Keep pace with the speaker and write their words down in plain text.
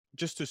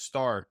just to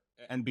start,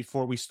 and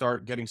before we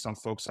start getting some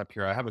folks up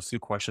here, I have a few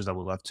questions I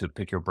would love to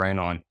pick your brain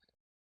on.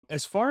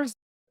 As far as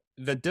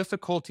the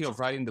difficulty of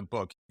writing the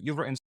book, you've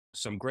written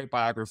some great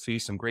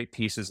biographies, some great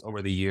pieces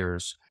over the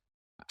years.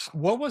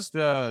 What was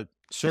the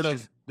sort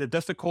of the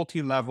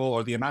difficulty level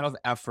or the amount of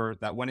effort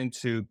that went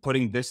into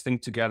putting this thing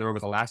together over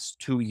the last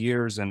 2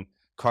 years and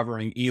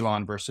covering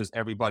Elon versus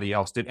everybody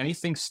else? Did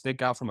anything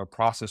stick out from a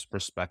process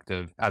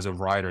perspective as a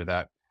writer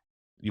that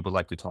you would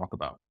like to talk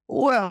about?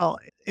 Well,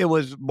 it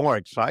was more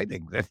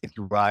exciting than any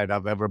ride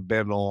I've ever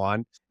been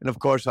on, and of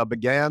course, I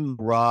began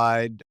the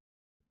ride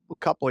a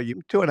couple of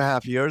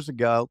 2.5 years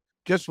ago,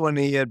 just when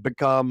he had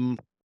become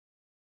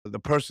the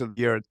person of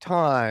the year at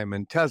Time,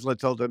 and Tesla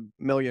sold about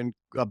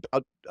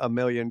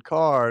 1,000,000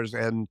 cars,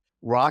 and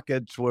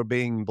rockets were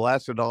being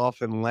blasted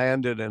off and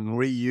landed and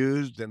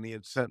reused, and he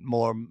had sent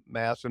more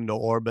mass into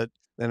orbit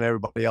than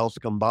everybody else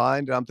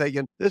combined. And I'm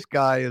thinking, this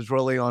guy is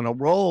really on a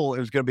roll.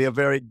 It's gonna be a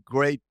very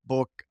great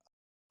book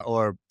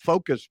or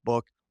focus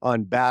book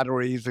on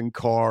batteries and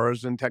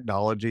cars and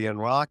technology and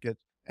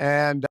rockets.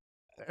 And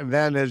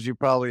then, as you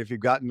probably, if you've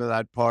gotten to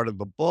that part of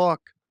the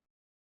book,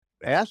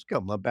 ask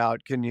him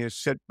about, can you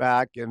sit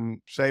back and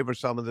savor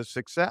some of the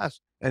success?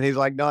 And he's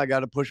like, no, I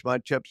got to push my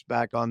chips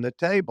back on the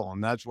table.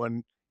 And that's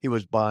when he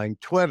was buying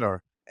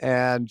Twitter.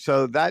 And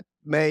so that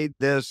made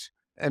this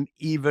an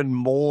even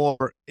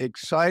more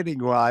exciting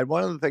ride.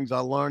 One of the things I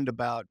learned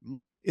about him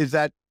is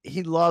that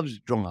he loves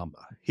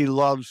drama. He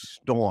loves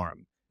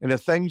storm. And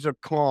if things are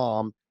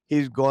calm,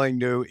 he's going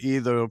to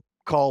either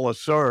call a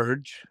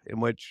surge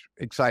in which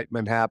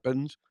excitement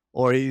happens,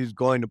 or he's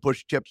going to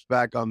push chips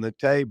back on the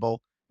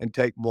table and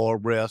take more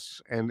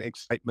risks and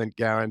excitement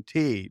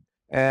guaranteed.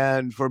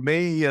 And for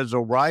me as a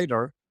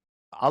writer,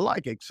 I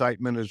like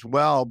excitement as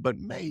well, but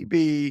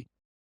maybe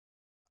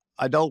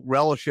I don't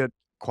relish it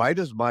quite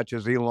as much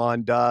as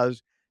Elon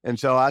does. And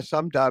so I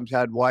sometimes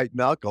had white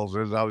knuckles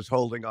as I was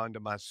holding onto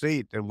my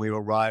seat and we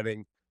were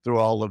riding through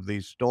all of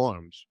these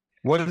storms.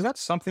 Was that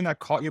something that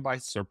caught you by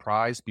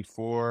surprise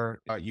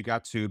before you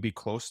got to be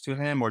close to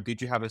him, or did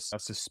you have a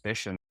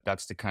suspicion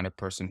that's the kind of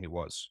person he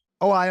was?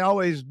 Oh, I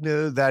always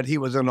knew that he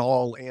was an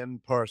all-in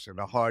person,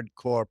 a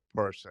hardcore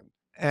person.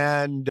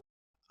 And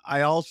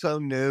I also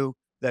knew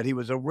that he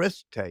was a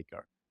risk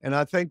taker. And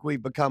I think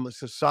we've become a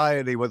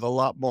society with a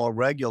lot more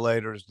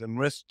regulators than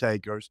risk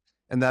takers.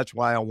 And that's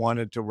why I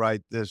wanted to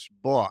write this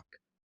book.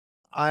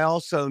 I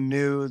also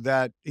knew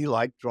that he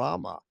liked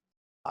drama.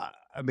 I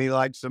mean, he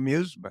likes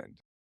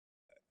amusement.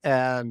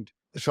 And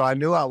so I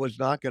knew I was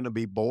not going to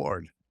be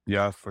bored.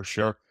 Yeah, for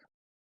sure.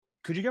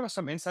 Could you give us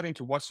some insight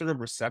into what sort of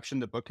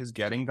reception the book is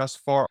getting thus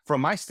far? From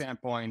my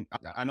standpoint,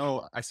 I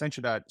know I sent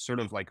you that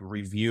sort of like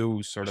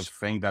review sort of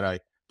thing that I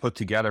put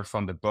together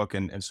from the book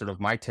and sort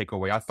of my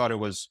takeaway. I thought it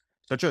was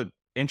such an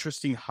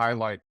interesting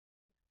highlight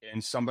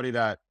in somebody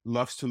that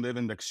loves to live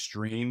in the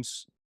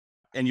extremes.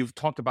 And you've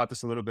talked about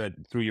this a little bit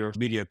through your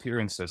media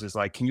appearances. It's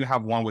like, can you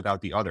have one without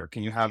the other?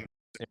 Can you have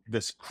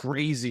this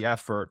crazy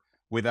effort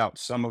without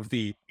some of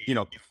the,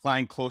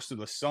 flying close to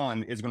the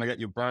sun is going to get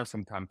you burned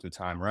from time to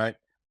time, right?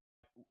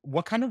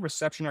 What kind of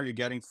reception are you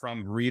getting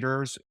from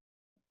readers?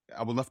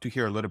 I would love to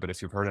hear a little bit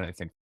if you've heard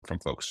anything from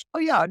folks. Oh,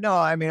 yeah, no,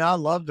 I mean, I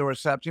love the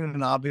reception,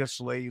 and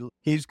obviously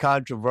he's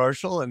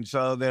controversial, and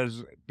so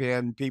there's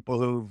been people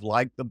who've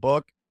liked the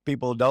book,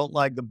 people who don't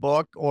like the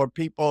book, or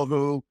people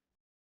who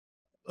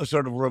are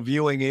sort of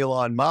reviewing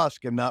Elon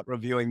Musk and not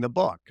reviewing the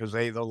book because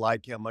they either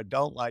like him or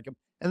don't like him,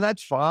 and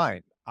that's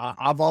fine.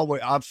 I've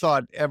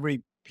thought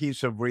every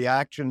piece of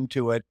reaction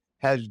to it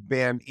has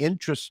been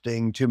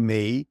interesting to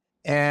me,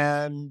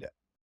 and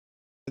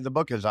the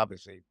book is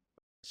obviously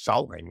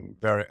selling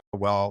very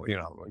well,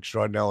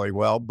 extraordinarily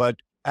well. But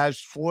as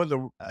for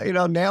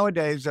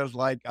nowadays there's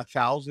like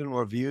 1,000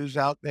 reviews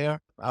out there.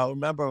 I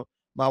remember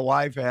my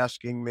wife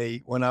asking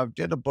me when I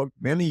did a book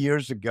many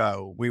years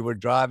ago, we were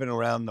driving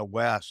around the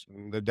West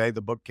and the day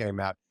the book came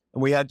out,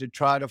 and we had to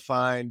try to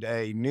find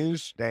a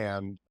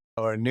newsstand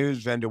or a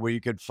news vendor where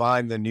you could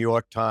find the New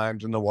York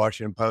Times and the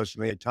Washington Post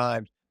and the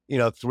Times,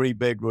 three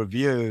big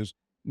reviews.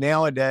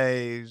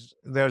 Nowadays,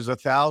 there's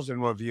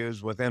 1,000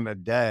 reviews within a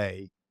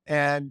day.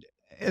 And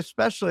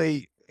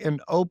especially in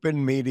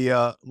open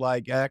media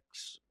like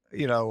X,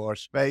 or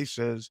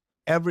Spaces,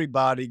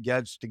 everybody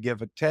gets to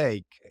give a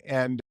take.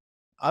 And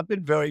I've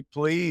been very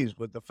pleased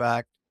with the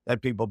fact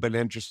that people have been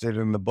interested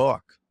in the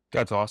book.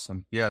 That's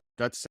awesome. Yeah,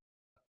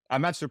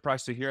 I'm not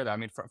surprised to hear that. I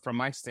mean, from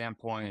my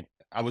standpoint,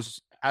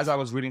 as I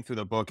was reading through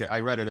the book,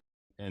 I read it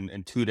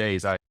in 2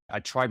 days. I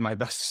tried my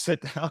best to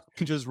sit down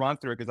and just run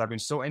through it because I've been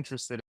so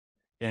interested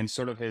in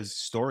sort of his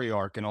story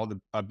arc and all the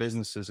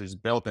businesses he's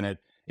built in it.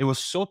 It was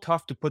so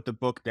tough to put the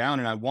book down,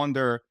 and I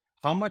wonder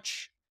how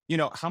much,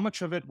 how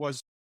much of it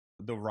was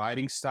the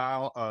writing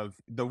style of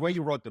the way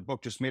you wrote the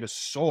book just made it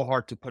so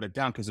hard to put it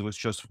down because it was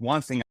just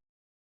one thing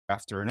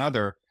after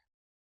another.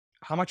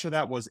 How much of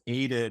that was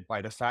aided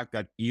by the fact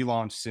that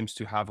Elon seems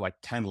to have like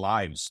 10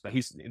 lives? That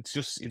his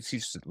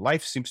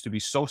life seems to be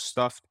so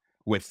stuffed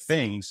with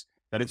things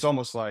that it's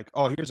almost like,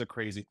 oh, here's a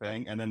crazy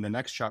thing. And then the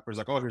next chapter is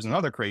like, oh, here's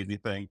another crazy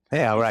thing.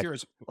 Yeah, I'm right.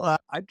 curious. Well,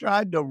 I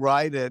tried to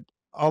write it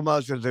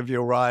almost as if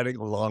you're riding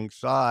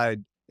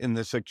alongside in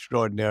this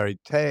extraordinary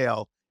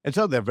tale. And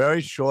so they're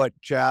very short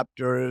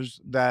chapters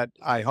that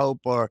I hope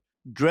are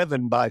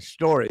driven by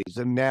stories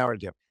and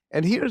narrative.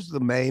 And here's the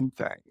main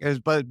thing: has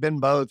been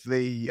both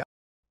the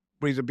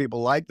reason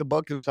people like the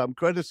book and some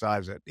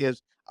criticize it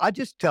is I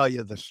just tell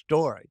you the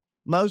story.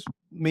 Most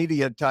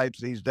media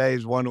types these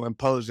days want to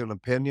impose an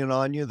opinion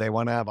on you. They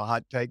want to have a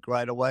hot take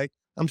right away.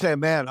 I'm saying,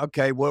 man,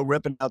 okay, we're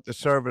ripping out the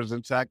servers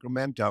in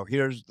Sacramento.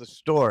 Here's the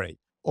story.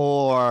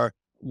 Or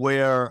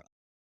we're,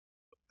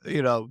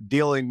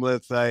 dealing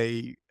with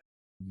a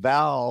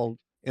valve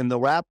in the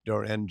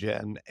Raptor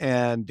engine,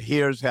 and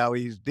here's how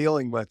he's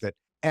dealing with it.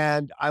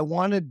 And I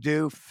want to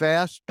do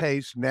fast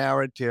paced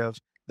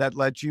narratives that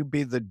let you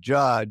be the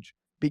judge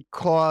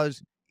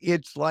because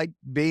it's like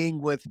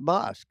being with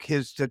Musk.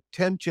 His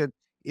attention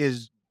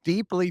is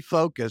deeply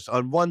focused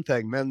on one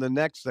thing, then the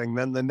next thing,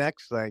 then the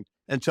next thing.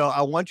 And so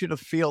I want you to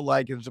feel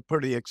like it's a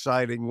pretty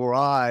exciting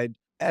ride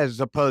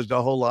as opposed to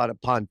a whole lot of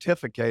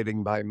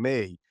pontificating by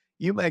me.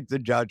 You make the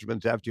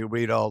judgments after you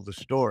read all the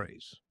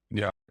stories.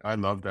 Yeah, I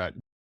love that.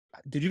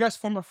 Did you guys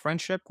form a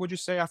friendship, would you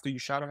say, after you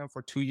shadowed him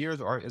for 2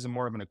 years, or is it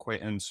more of an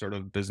acquaintance sort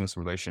of business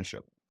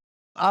relationship?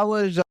 I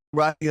was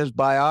writing his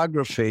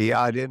biography.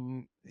 I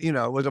didn't,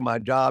 it wasn't my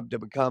job to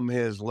become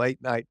his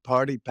late night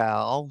party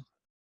pal,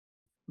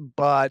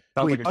 but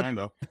Sounds like a time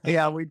though.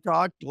 yeah, we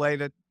talked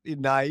late at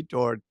night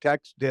or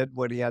texted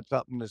when he had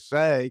something to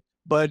say.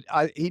 But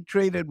he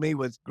treated me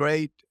with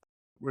great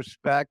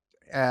respect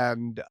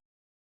and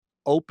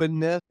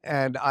openness,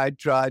 and I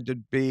tried to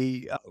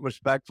be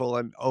respectful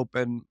and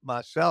open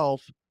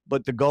myself.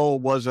 But the goal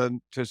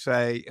wasn't to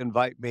say,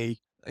 invite me,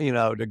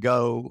 to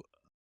go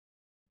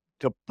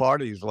to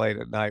parties late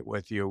at night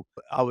with you.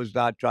 I was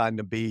not trying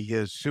to be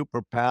his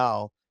super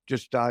pal,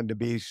 just trying to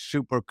be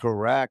super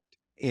correct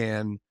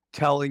in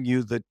telling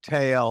you the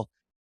tale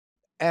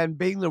and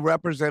being the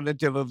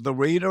representative of the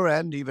reader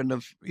and even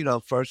of,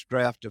 first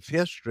draft of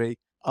history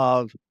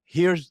of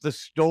here's the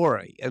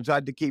story. And so I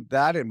had to keep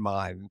that in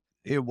mind.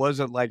 It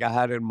wasn't like I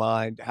had in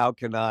mind, how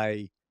can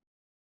I,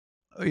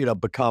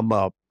 become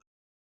a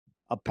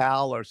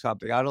pal or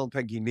something. I don't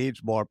think he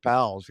needs more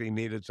pals. He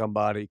needed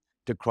somebody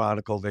to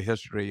chronicle the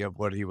history of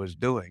what he was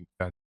doing.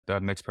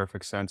 That makes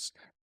perfect sense.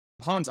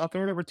 Hans, I'll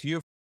throw it over to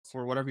you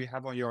for whatever you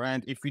have on your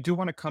end. If you do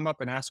want to come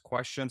up and ask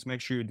questions, make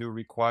sure you do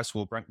requests.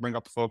 We'll bring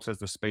up folks as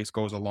the space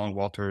goes along.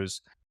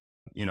 Walter's,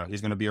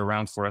 he's going to be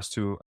around for us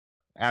to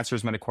answer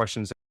as many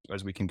questions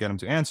as we can get him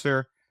to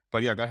answer.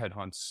 But yeah, go ahead,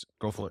 Hans.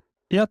 Go for it.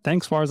 Yeah,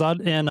 thanks,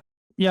 Farzad. And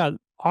yeah,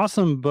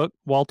 awesome book,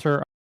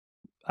 Walter.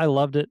 I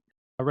loved it.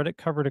 I read it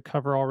cover to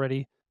cover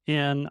already.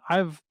 And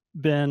I've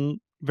been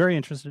very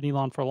interested in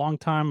Elon for a long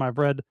time. I've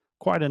read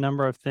quite a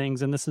number of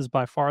things, and this is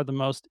by far the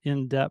most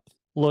in depth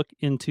look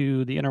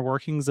into the inner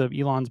workings of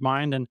Elon's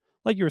mind. And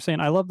like you were saying,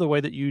 I love the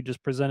way that you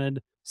just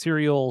presented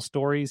serial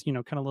stories,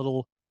 kind of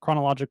little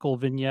chronological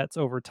vignettes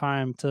over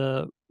time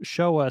to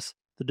show us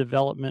the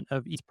development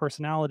of each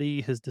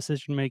personality, his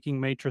decision making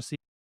matrices,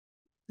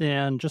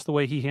 and just the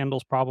way he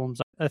handles problems.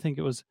 I think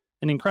it was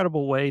an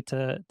incredible way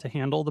to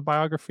handle the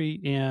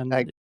biography, and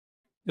Thank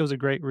it was a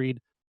great read.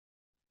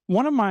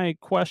 One of my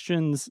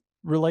questions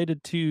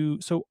related to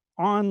so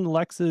on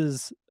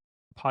Lex's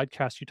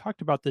podcast, you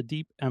talked about the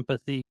deep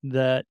empathy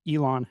that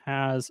Elon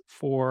has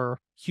for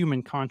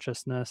human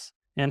consciousness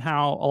and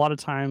how a lot of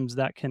times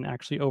that can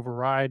actually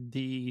override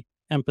the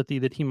empathy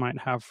that he might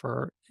have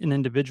for an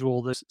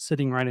individual that's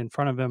sitting right in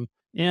front of him.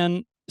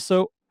 And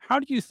so, how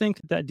do you think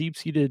that deep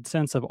seated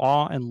sense of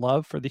awe and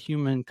love for the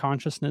human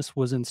consciousness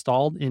was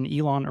installed in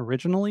Elon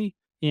originally?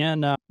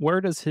 And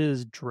where does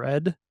his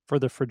dread for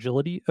the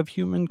fragility of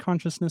human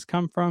consciousness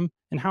come from?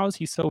 And how is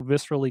he so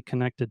viscerally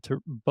connected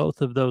to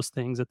both of those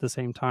things at the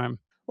same time?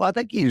 Well, I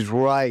think he's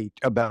right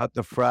about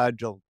the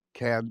fragile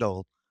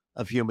candle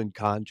of human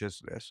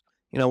consciousness.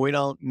 We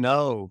don't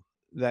know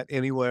that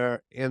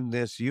anywhere in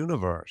this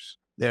universe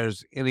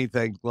there's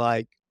anything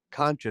like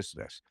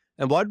consciousness.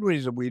 And one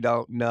reason we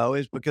don't know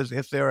is because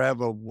if there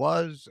ever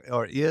was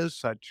or is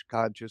such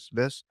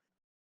consciousness,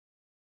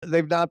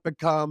 they've not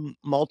become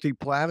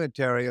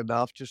multiplanetary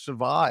enough to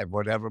survive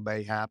whatever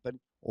may happen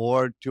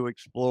or to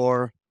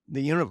explore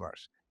the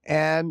universe.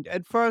 And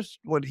at first,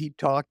 when he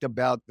talked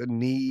about the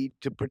need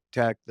to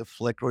protect the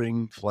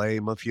flickering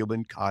flame of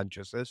human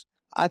consciousness,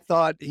 I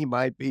thought he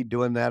might be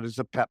doing that as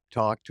a pep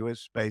talk to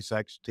his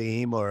SpaceX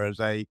team or as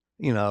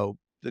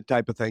the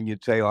type of thing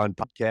you'd say on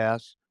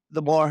podcasts.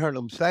 The more I heard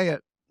him say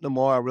it, the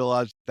more I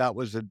realized that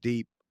was a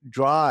deep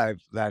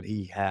drive that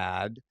he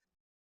had,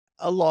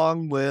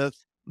 along with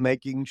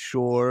making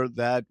sure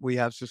that we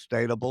have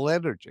sustainable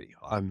energy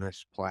on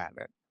this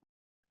planet.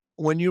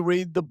 When you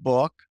read the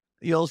book,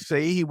 you'll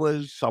see he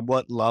was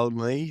somewhat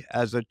lonely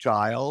as a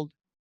child,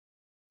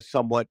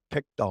 somewhat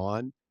picked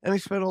on, and he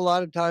spent a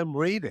lot of time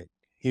reading.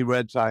 He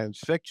read science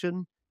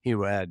fiction, he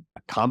read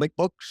comic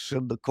books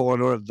in the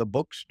corner of the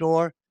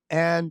bookstore,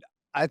 and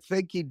I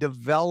think he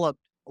developed,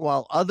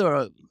 while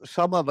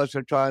some of us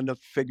are trying to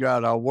figure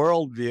out our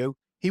worldview,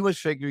 he was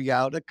figuring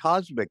out a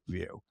cosmic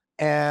view.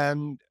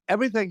 And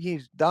everything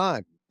he's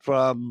done,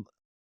 from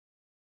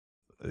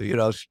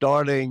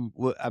starting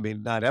with, I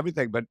mean, not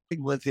everything, but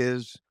with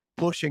his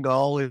pushing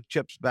all his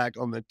chips back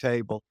on the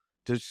table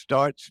to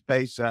start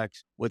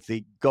SpaceX with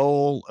the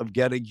goal of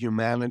getting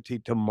humanity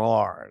to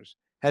Mars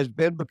has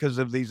been because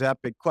of these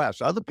epic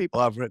quests. Other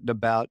people I've written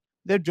about,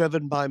 they're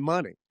driven by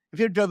money. If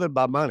you're driven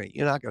by money,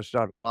 you're not going to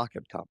start a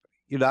rocket company.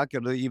 You're not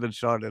going to even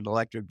start an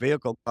electric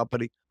vehicle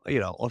company,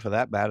 or for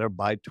that matter,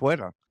 by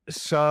Twitter.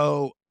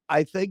 So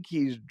I think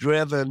he's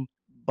driven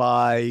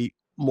by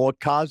more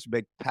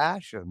cosmic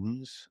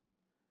passions.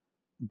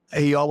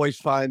 He always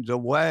finds a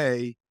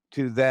way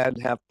to then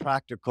have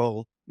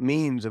practical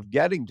means of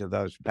getting to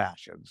those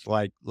passions,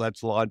 like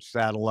let's launch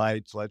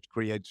satellites, let's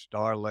create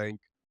Starlink,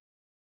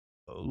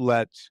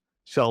 let's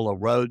sell a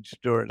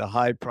roadster at a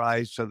high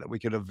price so that we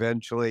can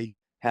eventually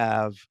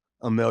have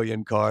 1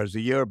 million cars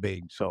a year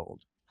being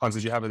sold. Hans,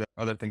 did you have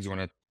other things you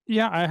want to?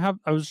 Yeah,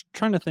 I was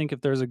trying to think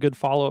if there's a good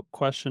follow-up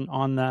question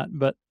on that,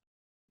 but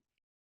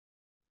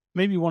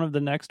maybe one of the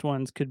next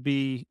ones could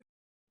be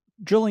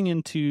drilling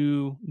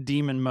into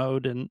demon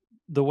mode and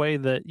the way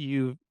that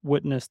you've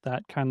witnessed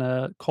that kind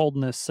of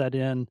coldness set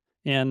in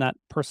and that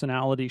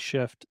personality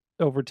shift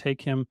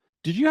overtake him.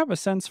 Did you have a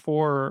sense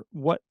for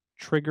what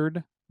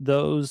triggered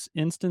those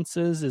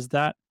instances? Is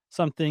that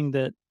something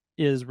that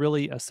is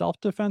really a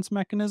self-defense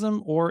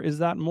mechanism, or is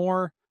that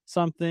more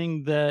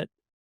something that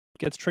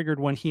gets triggered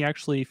when he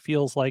actually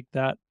feels like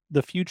that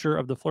the future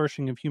of the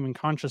flourishing of human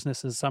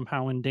consciousness is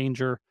somehow in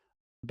danger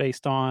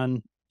based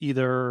on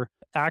either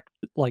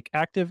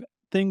active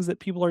things that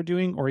people are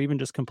doing or even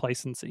just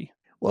complacency?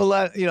 Well,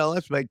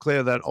 let's make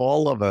clear that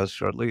all of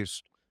us, or at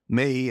least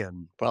me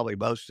and probably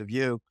most of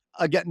you,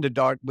 get into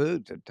dark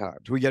moods at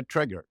times. We get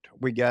triggered.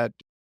 We get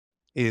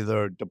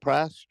either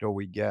depressed or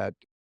we get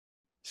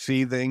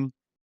seething.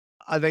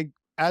 I think,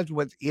 as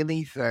with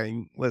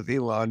anything with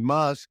Elon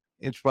Musk,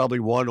 it's probably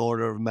one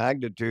order of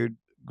magnitude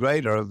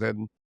greater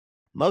than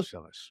most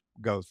of us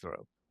go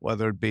through,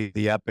 whether it be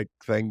the epic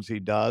things he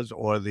does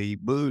or the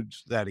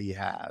moods that he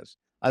has.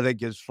 I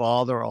think his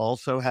father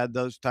also had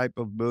those type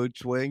of mood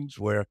swings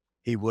where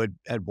he would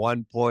at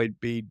one point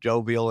be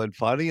jovial and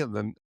funny, and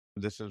then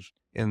this is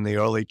in the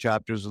early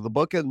chapters of the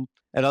book, and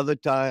at other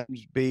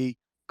times be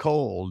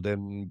cold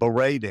and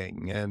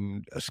berating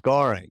and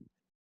scarring.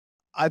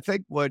 I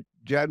think what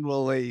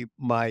generally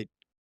might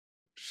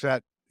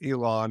set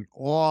Elon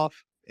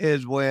off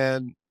is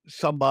when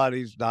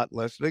somebody's not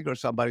listening or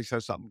somebody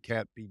says something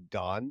can't be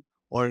done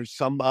or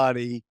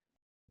somebody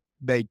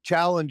may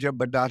challenge him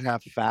but not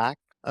have fact.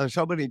 And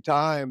so many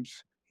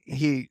times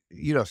he,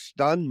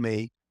 stunned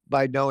me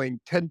by knowing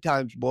 10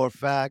 times more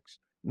facts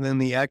than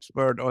the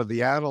expert or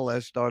the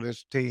analyst on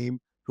his team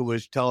who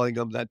was telling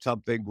him that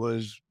something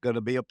was going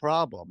to be a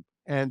problem.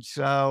 And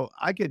so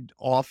I could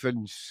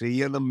often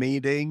see in a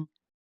meeting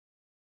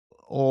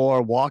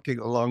or walking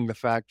along the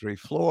factory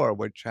floor,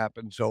 which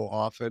happens so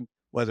often,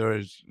 whether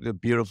it's the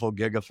beautiful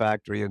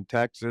gigafactory in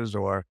Texas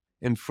or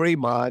in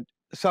Fremont,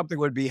 something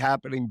would be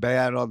happening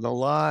bad on the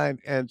line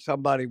and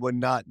somebody would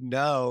not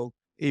know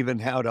even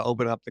how to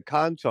open up the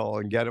console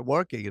and get it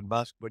working. And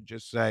Musk would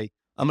just say,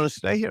 I'm going to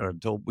stay here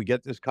until we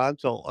get this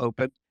console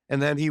open.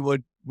 And then he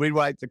would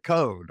rewrite the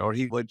code or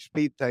he would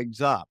speed things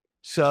up.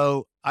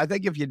 So I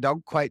think if you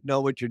don't quite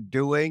know what you're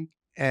doing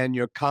and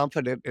you're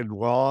confident in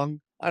wrong,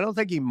 I don't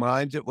think he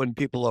minds it when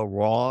people are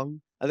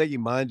wrong. I think he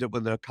minds it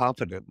when they're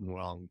confident in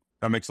wrong.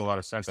 That makes a lot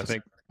of sense. I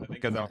think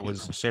as I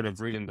was sort of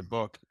reading the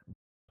book,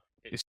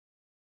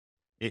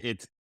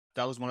 it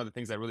that was one of the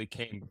things that really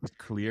came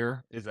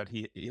clear is that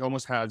he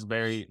almost has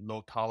very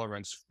low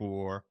tolerance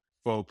for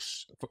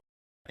folks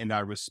in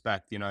that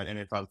respect, and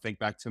if I think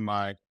back to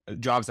my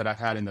jobs that I've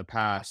had in the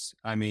past,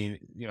 I mean,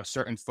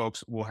 certain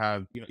folks will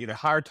have, either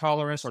higher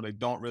tolerance or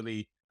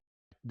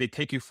they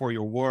take you for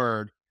your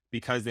word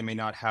because they may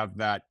not have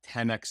that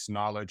 10x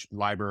knowledge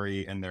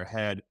library in their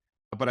head.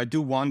 But I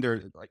do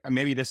wonder, like,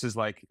 maybe this is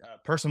like a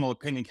personal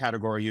opinion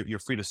category, you're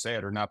free to say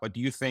it or not, but do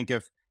you think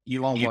if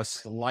Elon was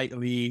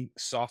slightly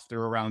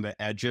softer around the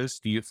edges,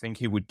 do you think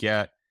he would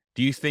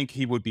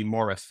be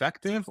more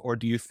effective, or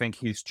do you think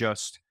he's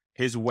just,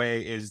 his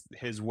way is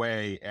his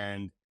way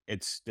and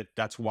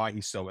that's why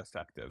he's so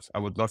effective? I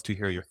would love to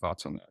hear your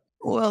thoughts on that.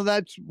 Well,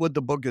 that's what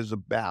the book is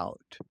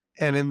about.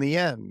 And in the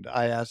end,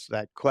 I ask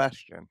that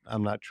question.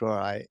 I'm not sure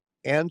I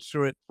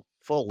answer it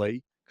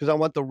fully because I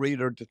want the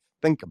reader to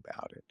think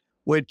about it,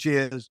 which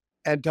is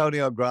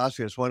Antonio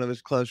Gracias, one of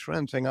his close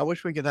friends, saying, I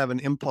wish we could have an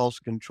impulse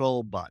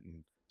control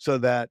button so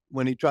that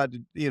when he tried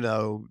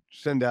to,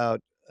 send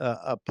out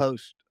a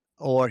post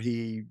or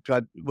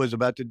was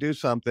about to do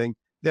something,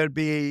 there'd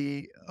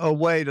be a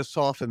way to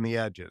soften the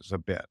edges a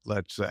bit,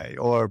 let's say,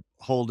 or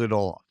hold it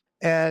off.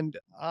 And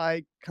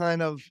I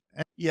kind of,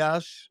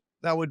 yes,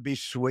 that would be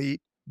sweet,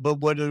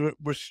 but would a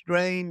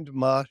restrained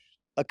Musk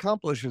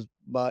accomplish as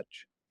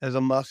much as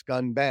a Musk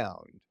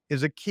unbound?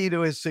 Is a key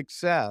to his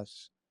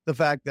success the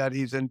fact that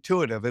he's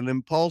intuitive and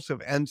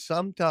impulsive and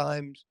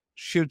sometimes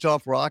shoots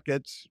off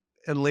rockets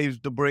and leaves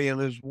debris in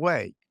his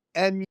wake?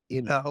 And,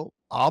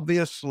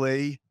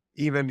 obviously,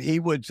 even he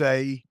would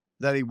say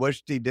that he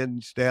wished he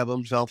didn't stab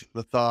himself in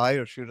the thigh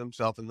or shoot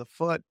himself in the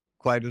foot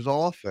quite as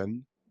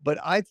often. But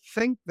I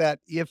think that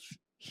if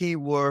he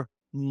were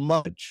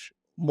much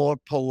more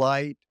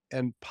polite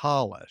and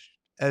polished,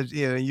 as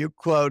you know, you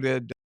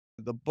quoted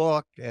the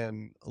book,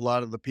 and a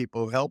lot of the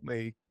people who helped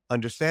me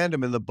understand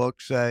him in the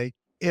book say,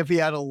 if he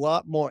had a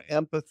lot more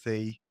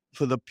empathy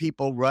for the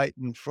people right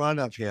in front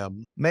of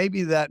him,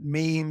 maybe that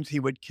means he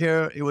would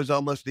care. It was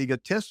almost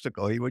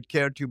egotistical. He would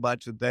care too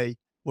much that they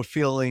were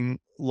feeling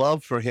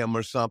love for him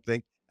or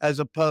something, as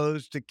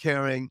opposed to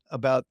caring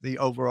about the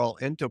overall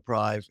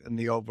enterprise and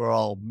the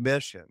overall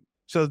mission.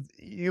 So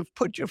you've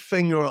put your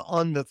finger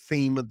on the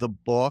theme of the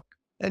book.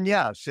 And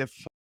yes,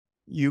 if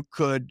you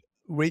could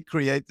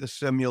recreate the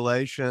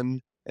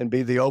simulation and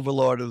be the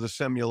overlord of the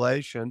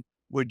simulation,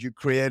 would you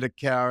create a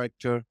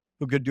character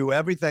who could do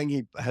everything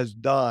he has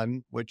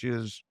done, which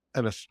is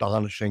an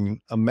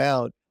astonishing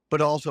amount, but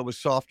also was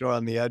softer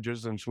on the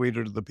edges and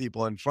sweeter to the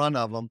people in front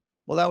of him?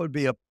 Well, that would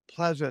be a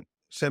pleasant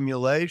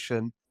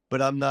simulation,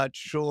 but I'm not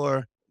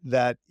sure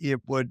that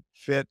it would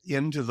fit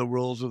into the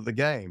rules of the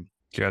game.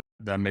 Yeah,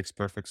 that makes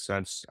perfect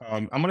sense.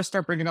 I'm going to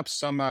start bringing up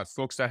some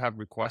folks that have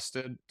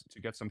requested to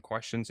get some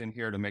questions in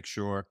here to make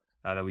sure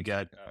that we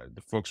get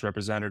the folks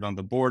represented on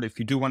the board. If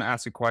you do want to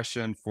ask a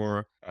question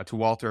for to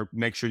Walter,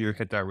 make sure you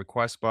hit that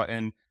request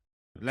button.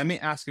 Let me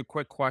ask a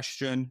quick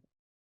question,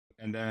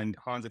 and then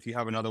Hans, if you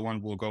have another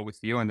one, we'll go with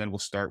you, and then we'll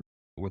start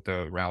with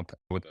the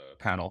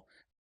panel.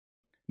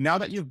 Now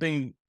that you've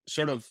been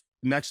sort of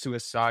next to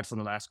his side for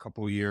the last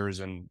couple of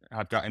years and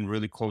have gotten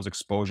really close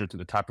exposure to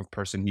the type of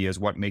person he is,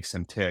 what makes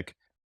him tick,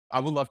 I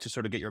would love to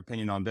sort of get your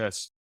opinion on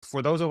this.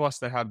 For those of us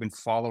that have been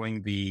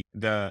following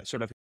the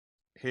sort of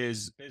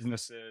his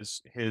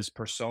businesses, his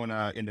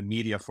persona in the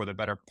media for the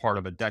better part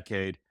of a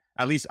decade,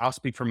 at least I'll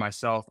speak for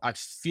myself. I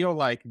feel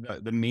like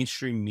the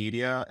mainstream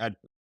media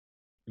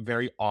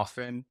very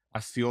often, I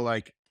feel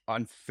like,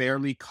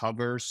 unfairly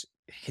covers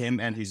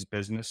him and his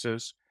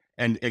businesses.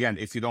 And again,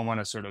 if you don't want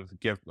to sort of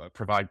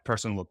provide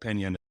personal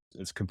opinion,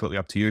 it's completely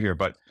up to you here.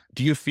 But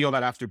do you feel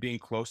that after being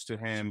close to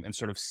him and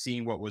sort of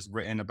seeing what was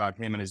written about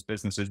him and his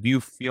businesses, do you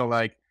feel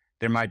like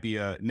there might be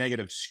a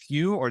negative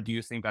skew, or do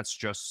you think that's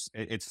just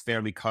it's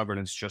fairly covered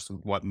and it's just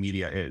what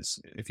media is?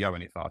 If you have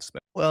any thoughts there.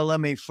 Well, let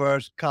me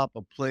first cop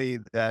a plea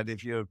that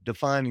if you're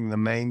defining the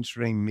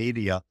mainstream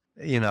media,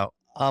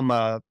 I'm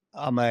a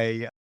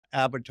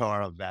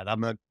avatar of that.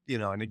 I'm an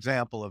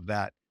example of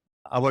that.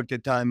 I worked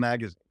at Time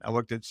Magazine. I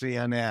worked at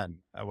CNN.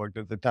 I worked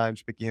at the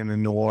Times Picayune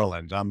in New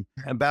Orleans. I'm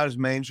about as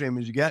mainstream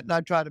as you get, and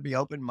I try to be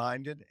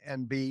open-minded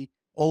and be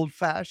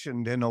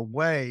old-fashioned in a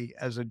way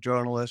as a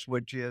journalist,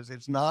 which is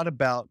it's not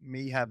about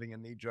me having a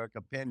knee-jerk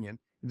opinion.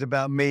 It's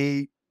about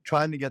me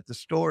trying to get the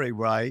story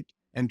right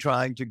and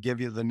trying to give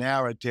you the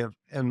narrative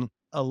and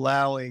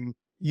allowing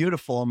you to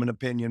form an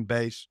opinion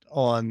based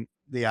on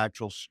the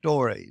actual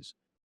stories.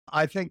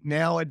 I think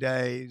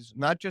nowadays,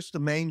 not just the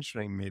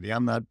mainstream media,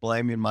 I'm not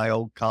blaming my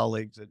old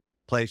colleagues at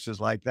places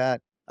like that.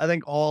 I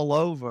think all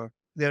over,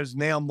 there's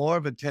now more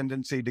of a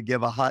tendency to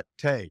give a hot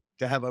take,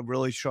 to have a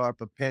really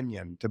sharp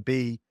opinion, to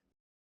be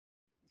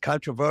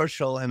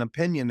controversial and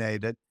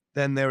opinionated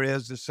than there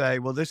is to say,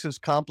 well, this is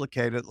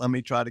complicated. Let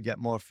me try to get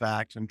more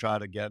facts and try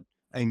to get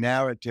a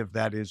narrative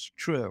that is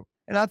true.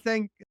 And I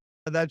think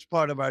that's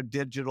part of our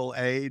digital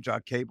age, our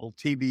cable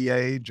TV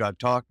age, our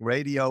talk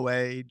radio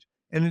age.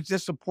 And it's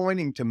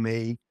disappointing to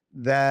me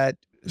that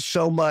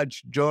so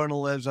much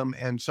journalism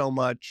and so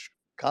much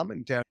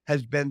commentary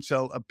has been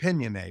so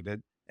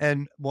opinionated.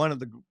 And one of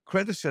the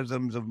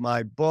criticisms of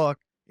my book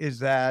is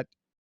that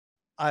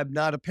I'm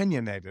not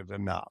opinionated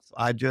enough.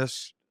 I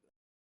just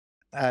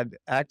had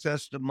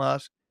access to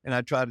Musk and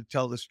I try to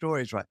tell the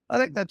stories right. I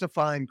think that's a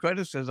fine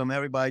criticism.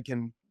 Everybody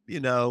can,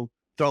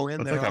 throw in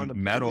It's their like a own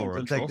medal opinions or a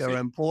and think they're trophy.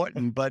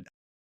 important. But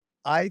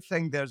I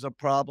think there's a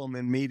problem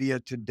in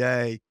media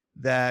today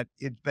that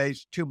it's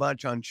based too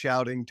much on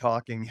shouting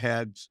talking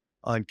heads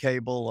on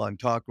cable, on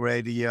talk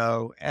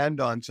radio, and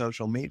on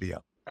social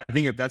media. I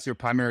think if that's your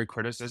primary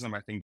criticism,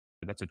 I think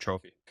that's a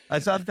trophy. I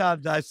said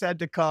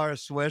to Cara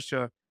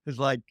Swisher, who's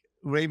like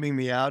reaming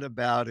me out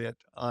about it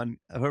on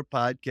her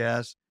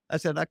podcast, I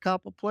said, I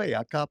cop a plea.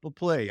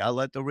 I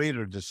let the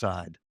reader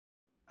decide.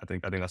 I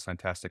think that's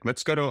fantastic.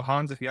 Let's go to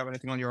Hans if you have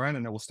anything on your end,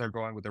 and then we'll start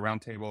going with the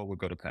roundtable. We'll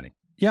go to Penny.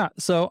 Yeah,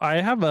 so I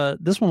have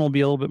this one will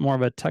be a little bit more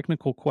of a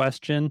technical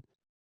question.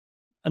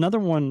 Another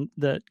one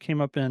that came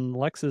up in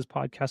Lex's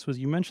podcast was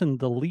you mentioned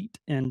the LEAT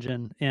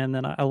engine, and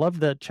then I love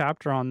the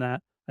chapter on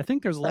that. I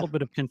think there's a little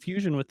bit of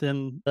confusion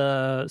within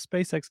the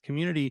SpaceX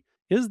community.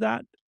 Is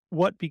that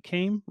what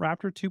became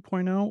Raptor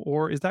 2.0,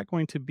 or is that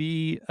going to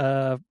be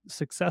a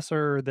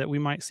successor that we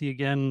might see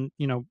again,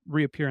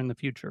 reappear in the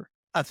future?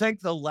 I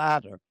think the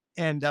latter.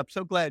 And I'm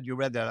so glad you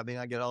read that. I mean,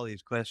 I get all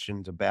these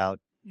questions about,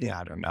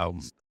 I don't know,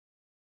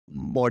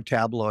 more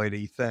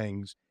tabloidy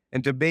things.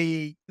 And to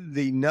me,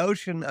 the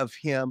notion of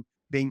him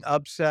being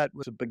upset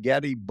with a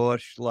spaghetti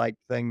bush-like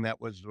thing that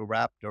was the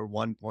Raptor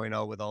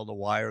 1.0 with all the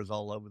wires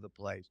all over the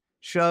place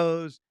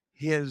shows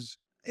his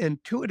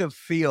intuitive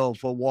feel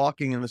for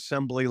walking an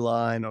assembly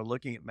line or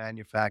looking at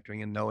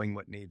manufacturing and knowing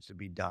what needs to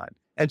be done.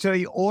 And so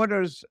he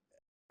orders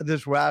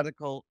this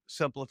radical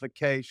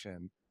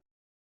simplification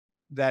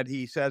that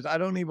he says, I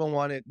don't even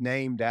want it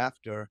named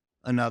after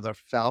another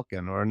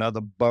falcon or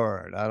another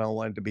bird. I don't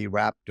want it to be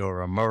Raptor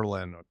or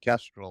Merlin or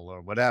Kestrel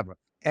or whatever.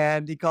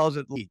 And he calls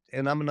it Leet.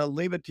 And I'm going to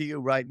leave it to you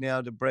right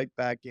now to break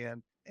back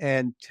in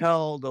and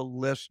tell the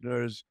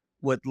listeners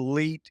what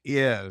Leet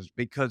is,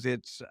 because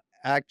it's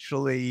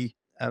actually,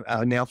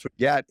 I now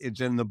forget it's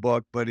in the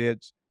book, but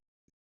it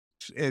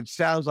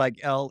sounds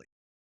like LE,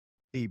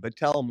 but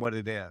tell them what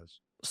it is.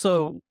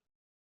 So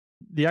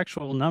the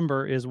actual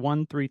number is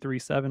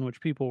 1337, which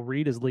people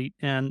read as LEET.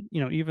 And,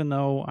 even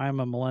though I'm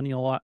a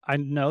millennial, I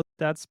know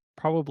that's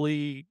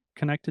probably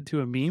connected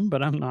to a meme,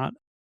 but I'm not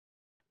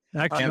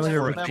actually I'll with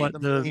remember what the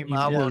the meme. meme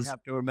I won't is.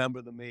 have to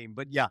remember the meme,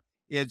 but yeah,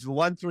 it's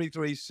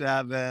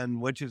 1337,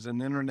 which is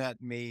an internet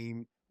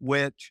meme,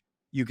 which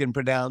you can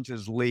pronounce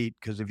as Leet,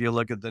 because if you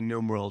look at the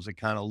numerals, it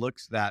kind of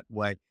looks that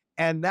way.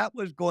 And that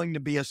was going to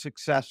be a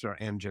successor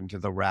engine to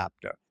the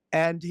Raptor.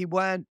 And he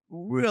went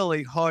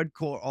really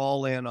hardcore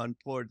all in on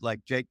board,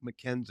 like Jake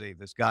McKenzie,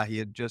 this guy he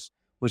had just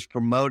was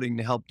promoting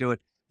to help do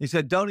it. He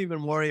said, don't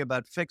even worry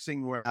about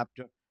fixing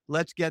Raptor.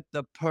 Let's get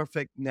the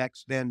perfect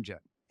next engine.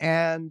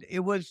 And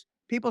it was,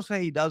 people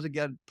say he doesn't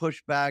get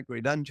pushback or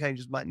he doesn't change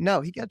his mind.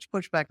 No, he gets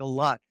pushback a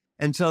lot.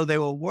 And so they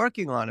were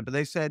working on it, but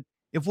they said,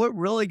 if we're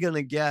really going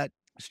to get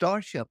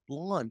Starship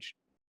launched,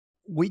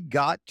 we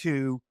got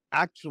to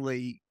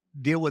actually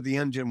deal with the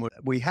engine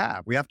we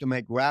have. We have to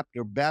make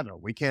Raptor better.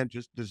 We can't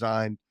just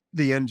design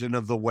the engine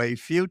of the way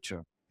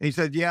future. And he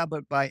said, yeah,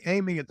 but by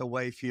aiming at the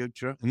way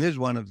future, and this is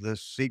one of the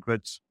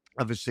secrets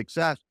of his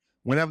success,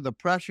 whenever the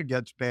pressure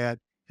gets bad,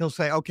 he'll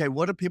say, okay,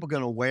 what are people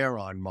going to wear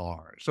on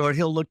Mars? Or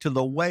he'll look to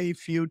the way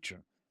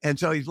future. And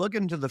so he's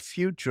looking to the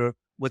future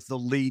with the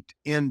LEET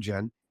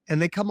engine,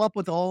 and they come up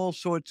with all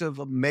sorts of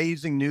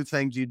amazing new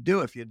things you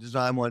do if you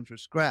design one from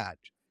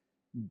scratch.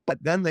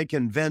 But then they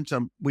convince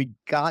him, we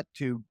got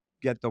to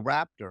get the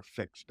Raptor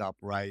fixed up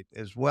right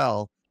as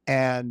well.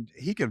 And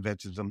he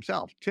convinces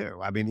himself too.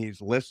 I mean,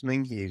 he's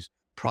listening, he's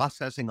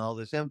processing all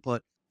this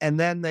input. And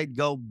then they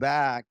go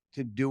back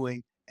to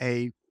doing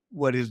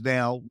what is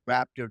now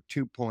Raptor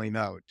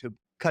 2.0. To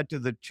cut to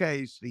the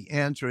chase, the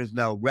answer is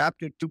no.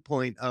 Raptor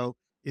 2.0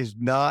 is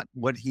not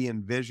what he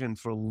envisioned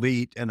for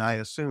LEET. And I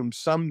assume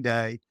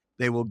someday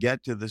they will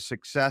get to the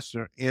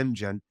successor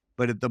engine.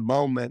 But at the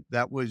moment,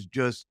 that was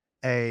just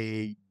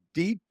a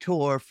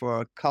detour for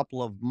a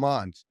couple of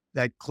months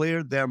that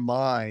cleared their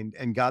mind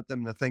and got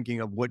them to thinking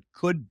of what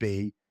could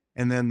be.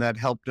 And then that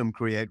helped them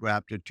create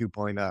Raptor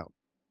 2.0.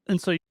 And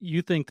so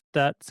you think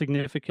that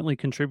significantly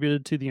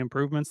contributed to the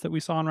improvements that we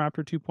saw in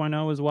Raptor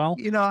 2.0 as well?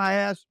 I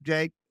asked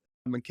Jake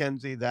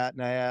McKenzie that,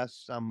 and I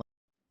asked some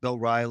Bill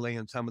Riley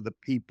and some of the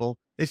people.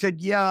 They said,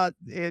 yeah,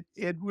 it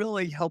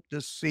really helped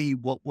us see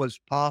what was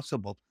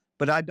possible.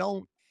 But I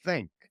don't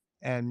think,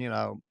 and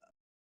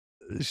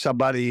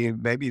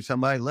maybe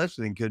somebody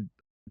listening could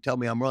tell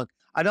me I'm wrong.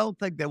 I don't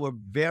think there were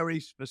very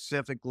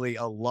specifically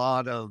a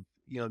lot of,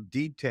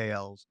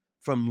 details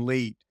from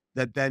LEET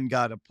that then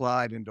got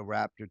applied into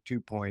Raptor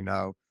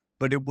 2.0,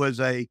 but it was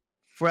a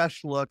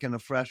fresh look and a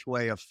fresh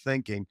way of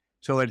thinking.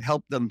 So it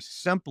helped them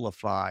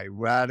simplify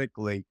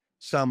radically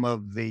some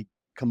of the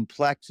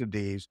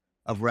complexities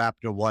of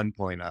Raptor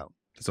 1.0.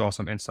 That's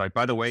awesome insight.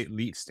 By the way,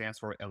 LEET stands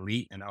for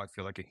elite, and now I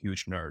feel like a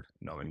huge nerd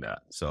knowing that.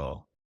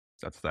 So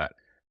that's that.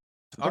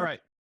 All right,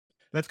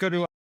 let's go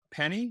to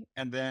Penny,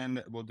 and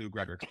then we'll do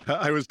Gregor.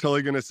 I was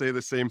totally going to say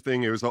the same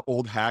thing. It was an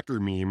old hacker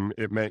meme.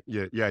 It meant,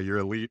 yeah, you're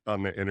elite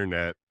on the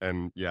internet.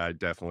 And yeah, I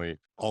definitely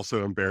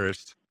also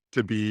embarrassed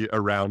to be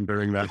around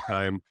during that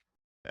time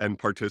and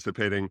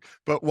participating.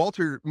 But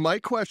Walter, my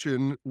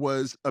question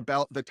was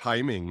about the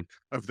timing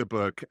of the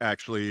book.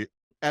 Actually,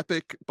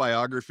 epic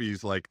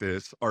biographies like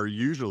this are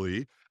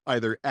usually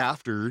either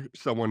after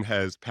someone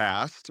has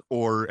passed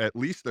or at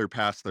least they're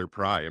past their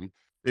prime.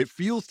 It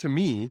feels to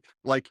me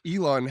like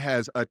Elon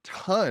has a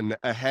ton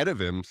ahead of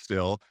him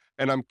still.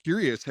 And I'm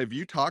curious, have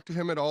you talked to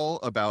him at all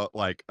about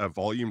like a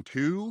volume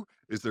 2?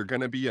 Is there going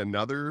to be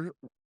another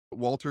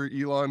Walter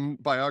Elon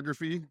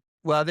biography?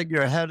 Well, I think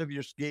you're ahead of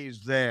your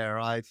skis there.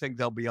 I think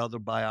there'll be other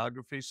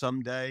biographies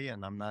someday,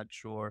 and I'm not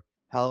sure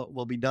how it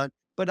will be done.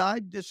 But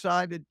I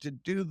decided to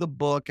do the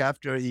book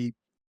after we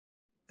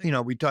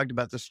talked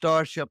about the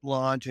Starship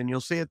launch, and you'll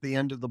see at the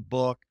end of the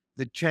book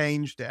the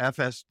change to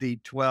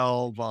FSD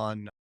 12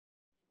 on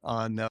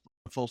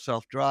full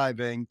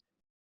self-driving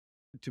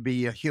to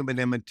be a human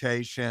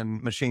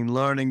imitation machine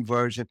learning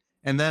version,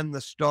 and then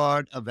the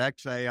start of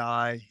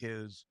XAI,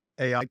 his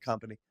AI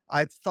company.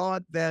 I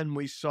thought then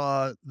we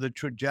saw the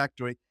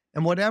trajectory,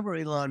 and whatever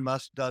Elon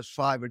Musk does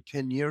 5 or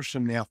 10 years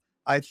from now,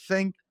 I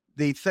think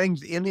the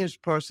things in his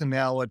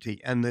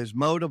personality and his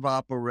mode of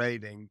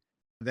operating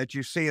that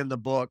you see in the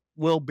book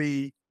will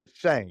be the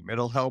same.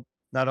 It'll help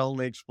not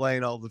only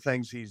explain all the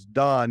things he's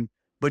done,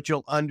 but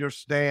you'll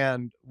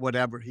understand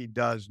whatever he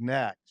does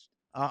next.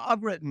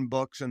 I've written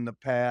books in the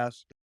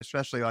past,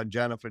 especially on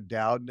Jennifer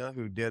Doudna,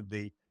 who did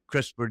the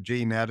CRISPR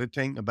gene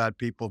editing, about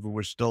people who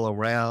were still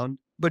around.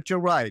 But you're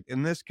right.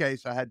 In this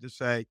case, I had to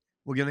say,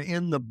 we're going to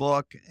end the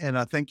book, and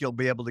I think you'll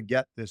be able to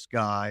get this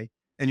guy.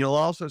 And you'll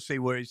also see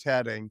where he's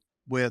heading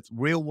with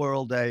real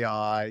world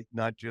AI,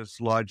 not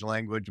just large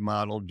language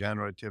model,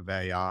 generative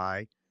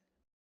AI,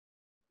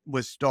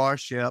 with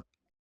Starship,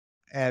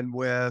 and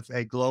with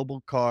a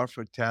global car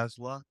for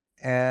Tesla.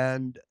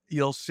 And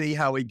you'll see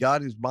how he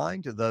got his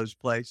mind to those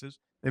places.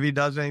 If he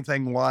does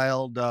anything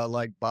wild,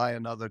 like buy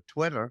another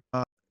Twitter,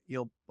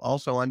 you'll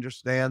also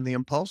understand the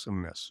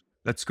impulsiveness.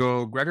 Let's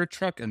go Gregor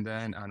Truck and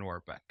then Anwar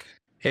Beck.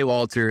 Hey,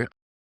 Walter.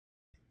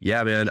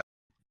 Yeah, man.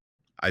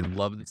 I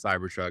love the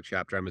Cybertruck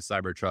chapter. I'm a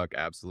Cybertruck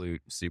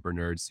absolute super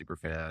nerd, super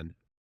fan.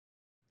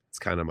 It's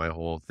kind of my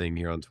whole thing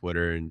here on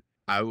Twitter. And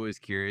I was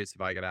curious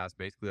if I could ask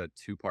basically a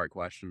two-part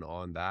question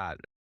on that.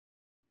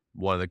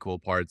 One of the cool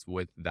parts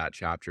with that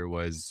chapter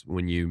was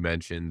when you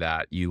mentioned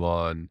that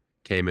Elon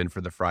came in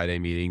for the Friday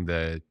meeting,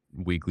 the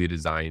weekly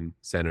design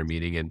center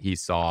meeting, and he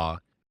saw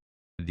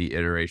the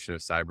iteration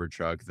of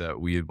Cybertruck that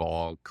we've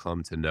all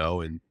come to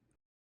know and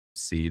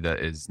see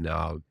that is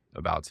now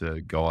about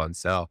to go on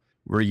sale.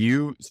 Were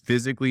you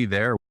physically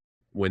there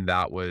when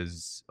that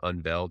was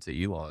unveiled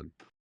to Elon?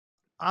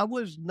 I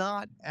was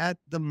not at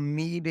the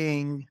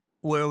meeting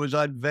where it was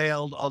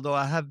unveiled, although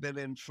I have been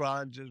in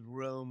Franz's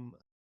room,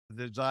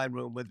 the design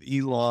room with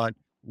Elon,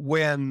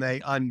 when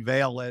they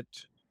unveil it,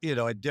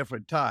 at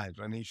different times,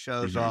 when he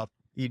shows off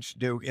each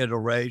new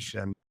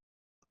iteration.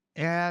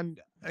 And,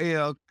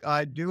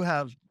 I do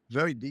have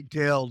very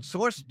detailed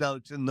source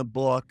notes in the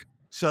book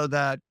so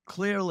that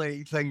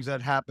clearly things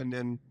that happened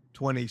in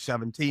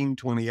 2017,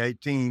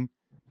 2018,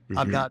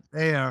 I'm not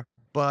there,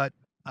 but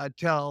I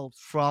tell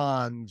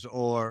Franz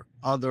or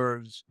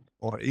others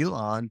or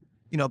Elon,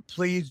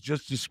 please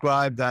just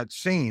describe that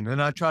scene.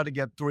 And I try to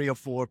get 3 or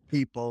 4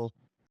 people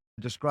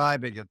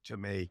describing it to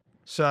me.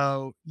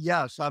 So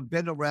yes, I've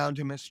been around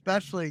him,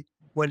 especially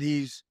when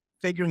he's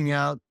figuring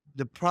out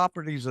the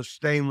properties of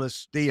stainless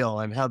steel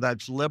and how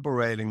that's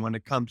liberating when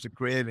it comes to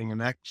creating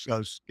an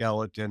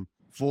exoskeleton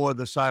for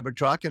the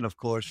Cybertruck and of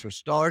course for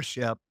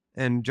Starship,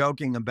 and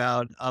joking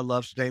about, I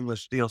love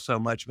stainless steel so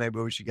much, maybe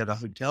we should get a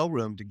hotel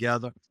room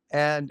together.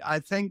 And I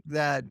think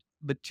that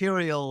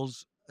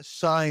materials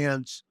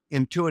science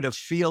intuitive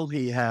feel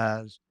he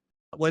has,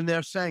 when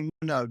they're saying,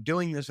 no,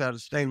 doing this out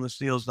of stainless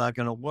steel is not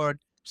going to work,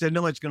 said,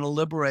 no, it's going to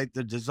liberate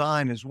the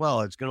design as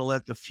well. It's going to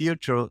let the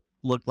future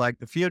look like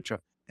the future.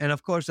 And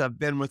of course, I've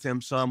been with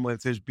him some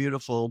with his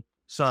beautiful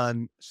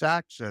son,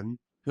 Saxon,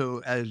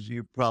 who, as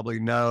you probably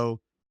know,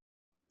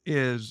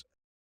 is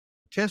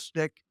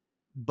autistic,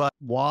 but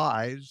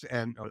wise,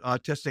 and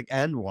autistic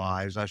and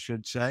wise, I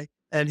should say.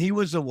 And he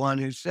was the one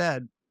who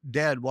said,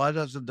 Dad, why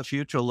doesn't the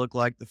future look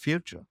like the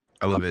future?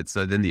 I love it.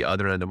 So then the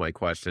other end of my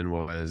question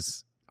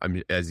was,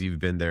 as you've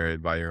been there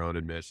by your own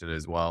admission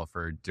as well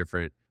for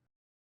different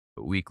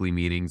weekly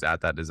meetings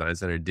at that design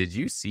center, did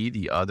you see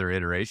the other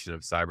iteration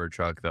of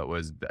Cybertruck that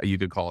was, you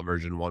could call it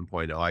version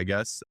 1.0, I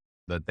guess,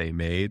 that they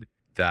made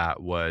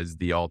that was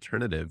the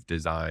alternative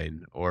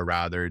design? Or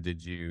rather,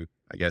 did you,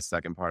 I guess,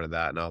 second part of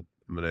that,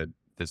 and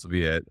this will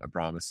be it, I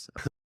promise.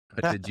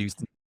 Did you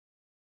see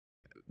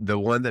the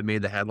one that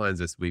made the headlines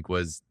this week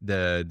was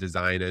the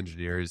design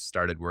engineers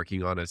started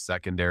working on a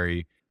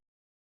secondary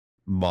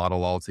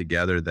model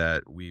altogether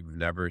that we've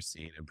never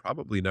seen and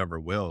probably never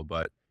will.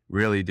 But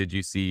really, did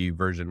you see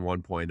version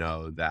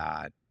 1.0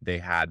 that they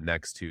had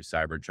next to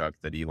Cybertruck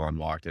that Elon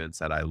walked in and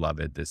said, I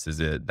love it. This is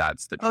it.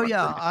 That's the truck. Oh,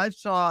 yeah. I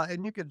saw,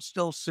 and you can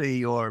still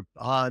see, or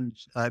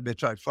Franz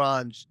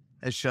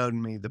has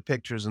shown me the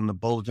pictures and the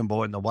bulletin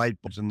board and the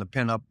whiteboards and the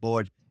pinup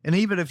board. And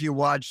even if you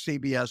watch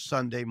CBS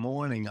Sunday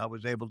Morning, I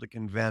was able to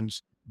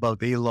convince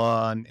both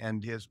Elon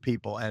and his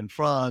people and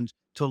Franz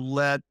to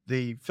let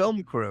the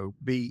film crew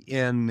be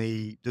in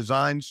the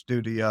design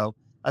studio,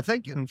 I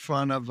think in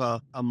front of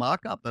a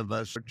mock-up of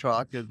a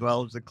truck, as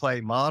well as the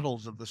clay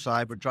models of the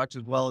Cybertrucks,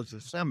 as well as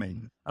the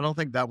Semi. I don't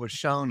think that was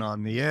shown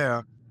on the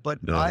air,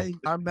 but no. I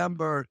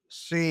remember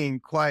seeing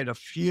quite a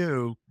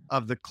few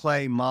of the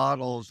clay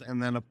models,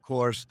 and then, of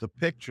course, the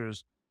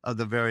pictures of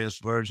the various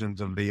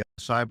versions of the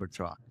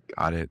Cybertruck.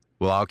 Got it.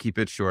 Well, I'll keep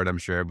it short. I'm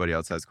sure everybody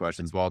else has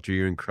questions. Walter,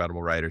 you're an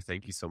incredible writer.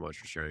 Thank you so much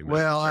for sharing.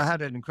 Well, I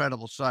had an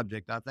incredible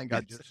subject. I think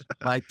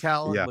my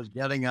talent was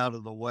getting out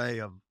of the way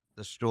of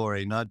the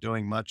story, not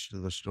doing much to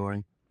the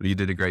story. You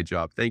did a great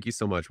job. Thank you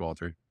so much,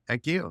 Walter.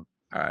 Thank you.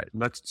 All right,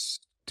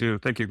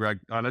 thank you, Greg.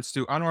 Let's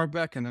do Anwar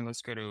Beck, and then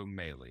let's go to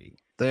Meili.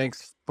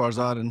 Thanks,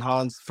 Farzad and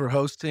Hans, for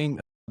hosting.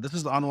 This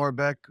is Anwar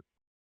Beck.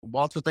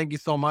 Walter, thank you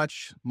so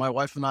much. My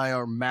wife and I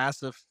are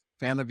massive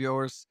fan of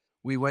yours.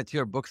 We went to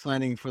your book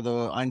signing for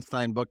the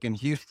Einstein book in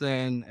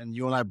Houston, and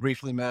you and I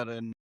briefly met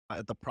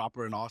at the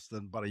Proper in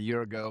Austin about a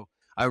year ago.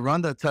 I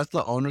run the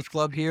Tesla Owners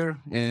Club here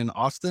in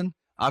Austin.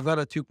 I've got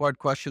a 2-part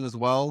question as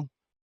well.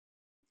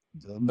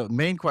 The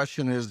main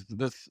question is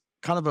this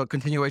kind of a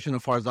continuation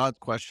of Farzad's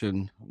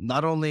question.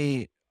 Not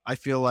only I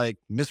feel like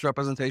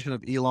misrepresentation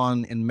of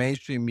Elon in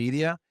mainstream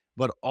media,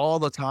 but all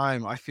the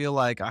time, I feel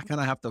like I kind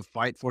of have to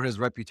fight for his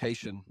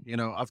reputation.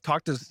 I've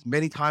talked this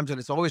many times, and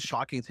it's always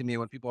shocking to me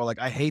when people are like,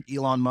 I hate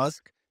Elon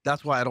Musk.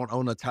 That's why I don't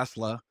own a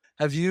Tesla.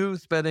 Have you,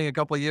 spending a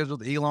couple of years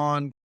with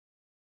Elon,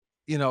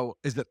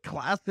 is it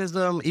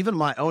classism? Even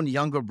my own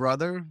younger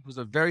brother, who's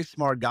a very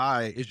smart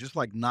guy, is just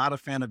like not a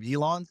fan of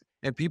Elon's.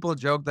 And people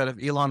joke that if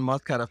Elon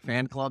Musk had a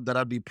fan club, that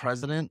I'd be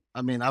president.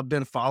 I mean, I've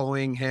been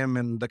following him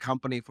and the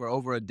company for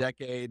over a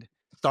decade,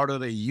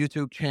 started a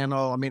YouTube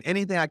channel. I mean,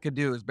 anything I could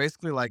do is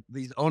basically like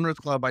these owners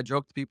club. I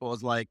joke to people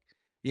is like,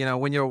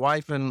 when your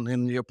wife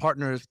and your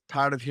partner is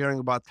tired of hearing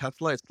about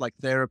Tesla, it's like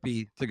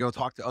therapy to go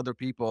talk to other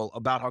people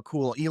about how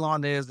cool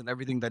Elon is and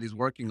everything that he's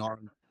working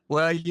on.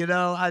 Well,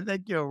 I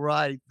think you're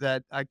right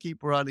that I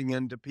keep running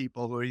into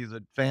people who are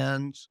either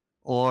fans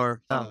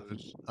or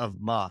foes of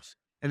Musk.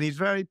 And he's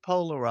very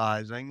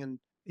polarizing. And,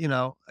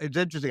 it's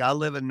interesting. I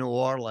live in New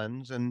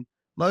Orleans, and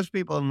most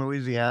people in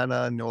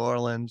Louisiana and New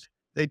Orleans,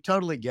 they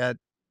totally get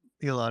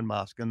Elon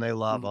Musk and they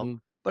love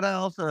him. But I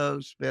also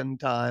spend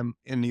time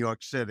in New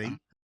York City.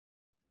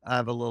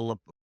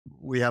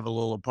 We have a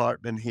little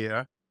apartment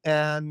here.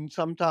 And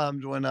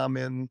sometimes when I'm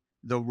in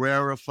the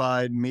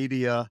rarefied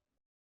media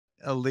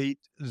elite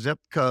zip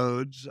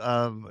codes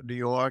of New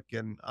York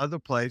and other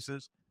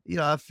places,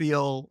 I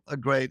feel a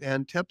great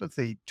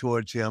antipathy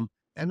towards him.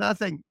 And I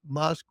think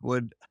Musk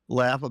would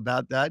laugh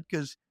about that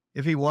because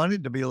if he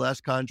wanted to be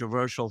less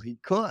controversial, he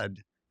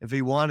could. If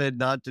he wanted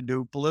not to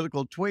do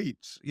political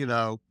tweets,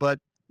 But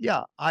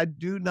yeah, I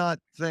do not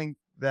think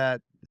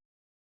that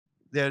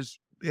there's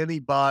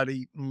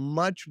anybody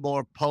much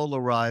more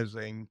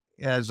polarizing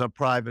as a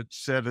private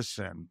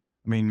citizen.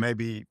 I mean,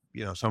 maybe,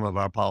 some of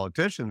our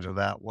politicians are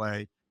that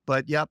way.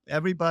 But yep,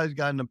 everybody's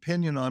got an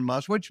opinion on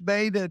Musk, which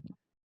made it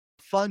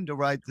fun to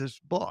write this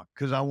book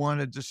because I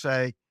wanted to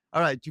say,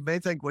 all right, you may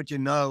think what you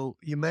know,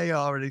 you may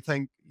already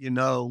think you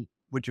know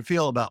what you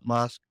feel about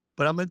Musk,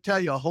 but I'm going to tell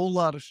you a whole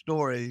lot of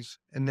stories.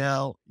 And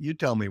now you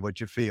tell me what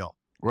you feel.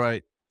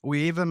 Right.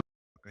 We even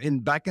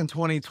back in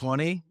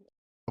 2020,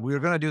 we were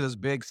going to do this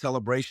big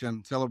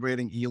celebration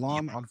celebrating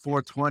Elon on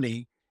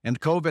 420, and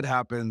COVID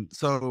happened.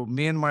 So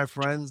me and my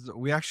friends,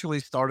 we actually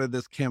started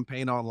this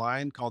campaign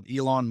online called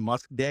Elon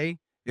Musk Day.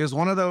 It was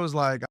one of those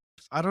like,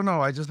 I don't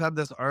know. I just had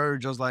this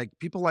urge. I was like,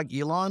 people like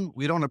Elon,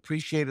 we don't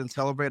appreciate and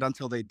celebrate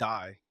until they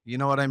die. You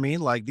know what I mean?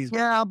 Like these.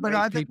 Yeah, but great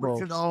I think we people.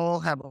 should all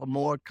have a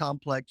more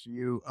complex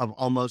view of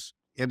almost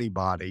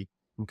anybody.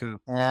 Okay.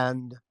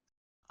 And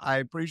I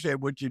appreciate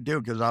what you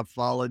do because I've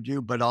followed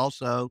you, but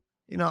also,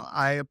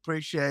 I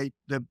appreciate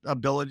the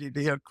ability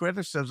to hear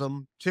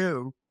criticism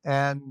too.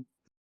 And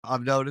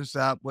I've noticed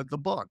that with the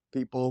book.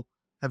 People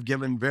have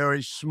given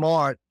very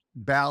smart,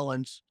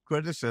 balanced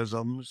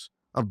criticisms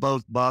of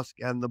both Musk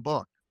and the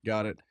book.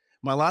 Got it.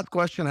 My last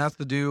question has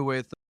to do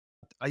with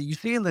you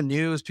see in the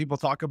news, people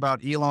talk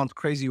about Elon's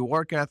crazy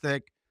work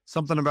ethic,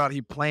 something about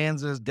he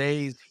plans his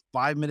days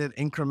 5-minute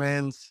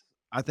increments.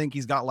 I think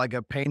he's got like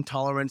a pain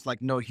tolerance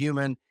like no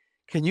human.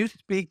 Can you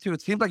speak to,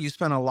 it seems like you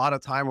spent a lot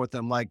of time with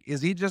him. Like,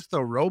 is he just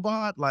a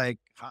robot? Like,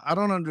 I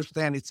don't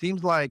understand. It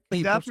seems like He's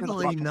he puts in a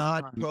definitely lot of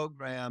not time.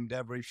 programmed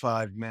every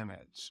 5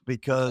 minutes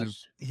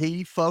because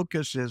he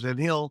focuses and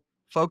he'll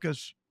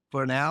focus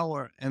for an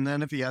hour. And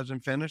then if he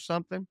hasn't finished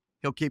something,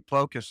 he'll keep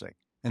focusing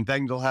and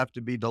things will have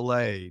to be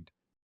delayed.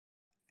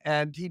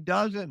 And he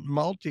doesn't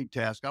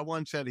multitask. I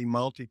once said he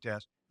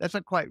multitasks. That's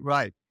not quite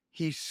right.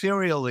 He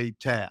serially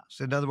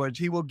tasks. In other words,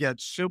 he will get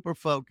super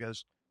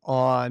focused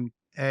on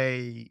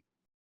a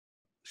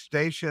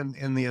station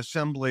in the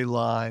assembly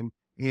line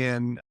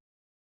in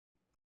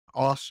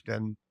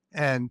Austin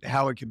and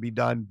how it can be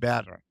done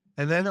better.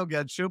 And then he'll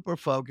get super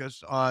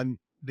focused on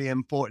the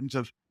importance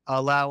of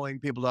allowing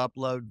people to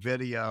upload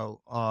video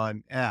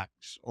on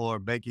X or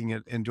making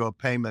it into a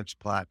payments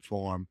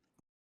platform.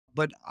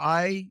 But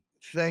I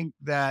think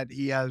that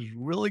he has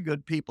really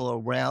good people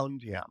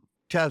around him.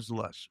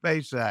 Tesla,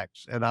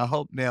 SpaceX, and I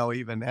hope now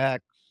even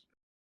X,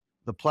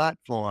 the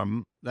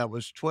platform that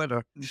was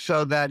Twitter,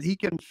 so that he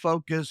can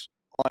focus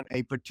on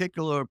a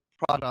particular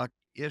product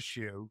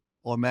issue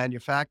or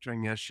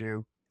manufacturing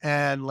issue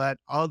and let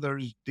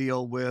others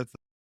deal with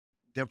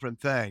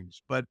different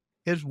things. But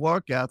his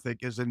work ethic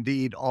is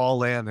indeed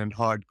all in and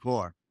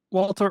hardcore.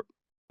 Walter,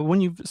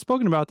 when you've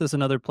spoken about this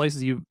in other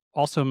places, you've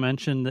also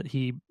mentioned that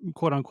he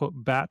quote unquote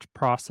batch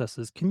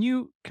processes. Can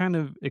you kind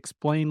of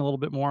explain a little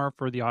bit more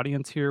for the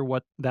audience here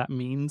what that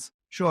means?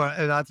 Sure.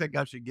 And I think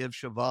I should give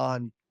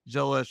Siobhan,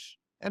 Zillis,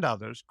 and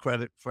others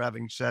credit for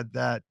having said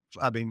that.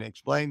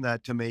 Explained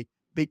that to me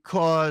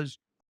because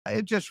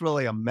it's just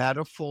really a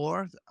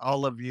metaphor.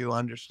 All of you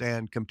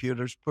understand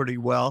computers pretty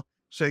well.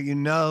 So you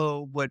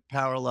know what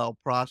parallel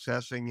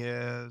processing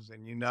is,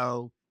 and you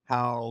know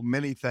how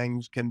many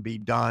things can be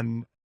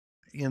done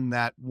in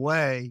that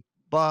way.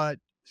 But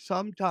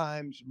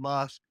sometimes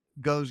Musk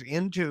goes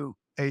into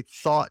a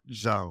thought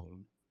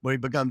zone where he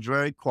becomes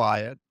very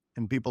quiet,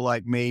 and people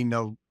like me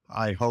know,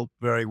 I hope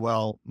very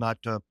well,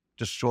 not to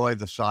destroy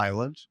the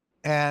silence.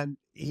 And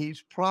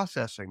he's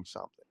processing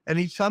something. And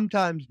he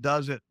sometimes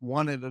does it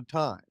one at a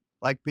time.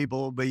 Like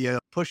people will be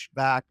pushed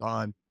back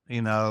on,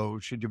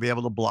 should you be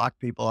able to block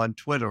people on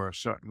Twitter a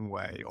certain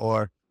way,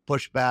 or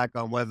push back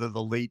on whether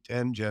the leak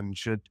engine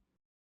should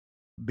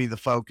be the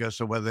focus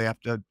or whether they have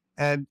to.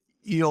 And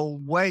you'll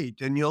wait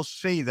and you'll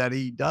see that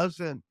he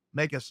doesn't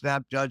make a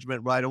snap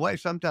judgment right away.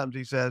 Sometimes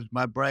he says,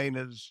 my brain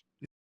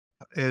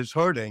is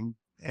hurting,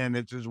 and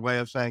it's his way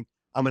of saying,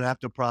 I'm going to have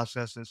to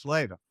process this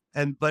later.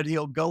 But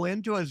he'll go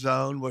into a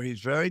zone where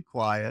he's very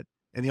quiet,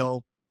 and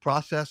he'll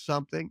process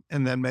something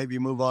and then maybe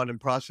move on and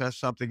process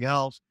something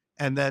else.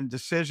 And then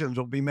decisions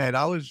will be made.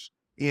 I was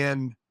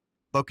in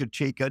Boca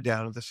Chica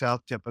down at the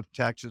south tip of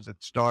Texas at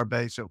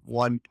Starbase at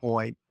one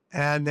point,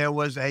 and there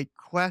was a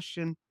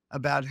question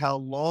about how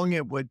long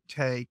it would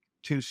take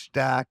to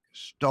stack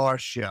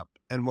Starship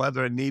and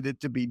whether it needed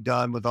to be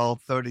done with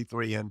all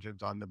 33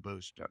 engines on the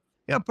booster.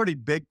 Pretty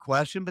big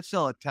question, but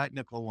still a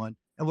technical one.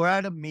 And we're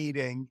at a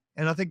meeting,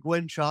 and I think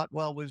Gwen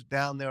Shotwell was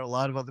down there, a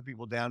lot of other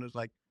people down. There's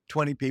like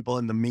 20 people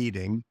in the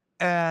meeting,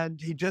 and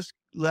he just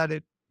let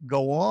it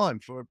go on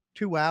for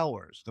 2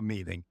 hours, the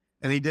meeting,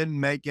 and he didn't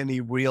make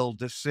any real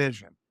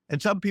decision.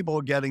 And some people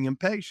were getting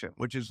impatient,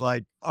 which is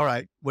like, all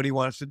right, what do you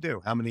want us to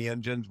do? How many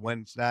engines,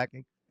 when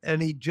stacking?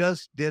 And he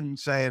just didn't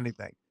say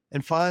anything.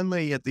 And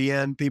finally, at the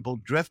end, people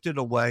drifted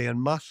away,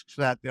 and Musk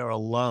sat there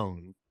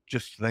alone,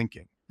 just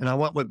thinking. And I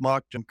went with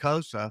Mark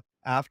Juncosa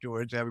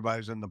afterwards.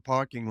 Everybody's in the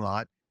parking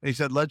lot. And he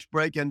said, let's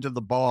break into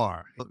the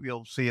bar.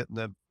 You'll see it in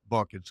the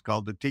book. It's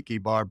called the Tiki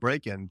Bar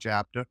Break-In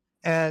Chapter.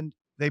 And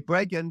they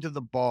break into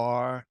the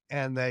bar,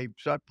 and they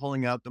start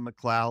pulling out the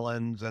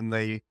McClellans and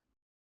the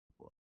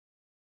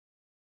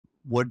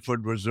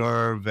Woodford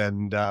Reserve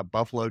and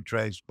Buffalo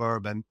Trace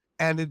bourbon.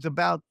 And it's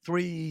about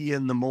 3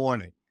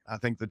 a.m. I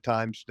think the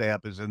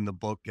timestamp is in the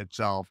book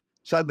itself.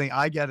 Suddenly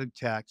I get a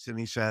text, and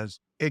he says,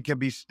 it can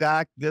be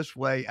stacked this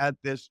way at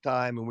this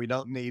time, and we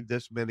don't need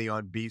this many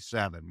on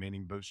B7,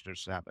 meaning booster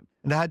 7.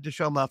 And I had to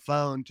show my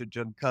phone to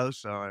Jim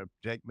Cosa or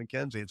Jake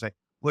McKenzie and say,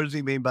 what does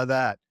he mean by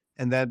that?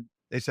 And then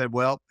they said,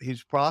 well,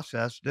 he's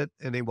processed it,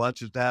 and he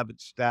wants us to have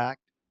it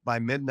stacked by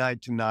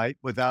midnight tonight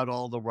without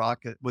all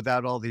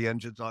the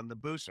engines on the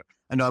booster.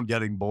 I know I'm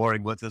getting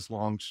boring with this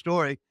long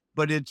story,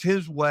 but it's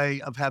his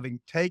way of having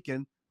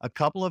taken a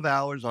couple of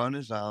hours on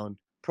his own,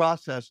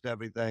 processed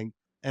everything,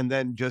 and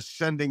then just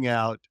sending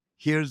out,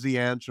 here's the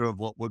answer of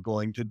what we're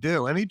going to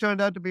do. And he turned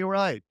out to be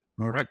right.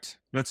 All right.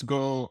 Let's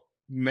go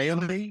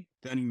Melee,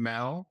 then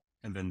Mel,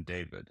 and then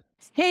David.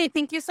 Hey,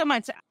 thank you so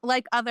much.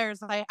 Like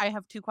others, I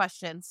have 2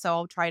 questions, so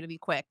I'll try to be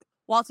quick.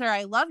 Walter,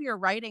 I love your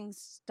writing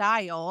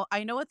style.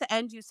 I know at the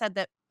end you said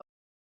that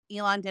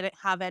Elon didn't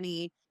have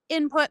any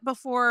input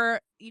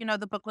before,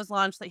 the book was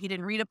launched, that he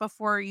didn't read it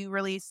before you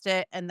released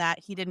it, and that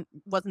he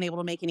wasn't able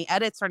to make any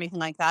edits or anything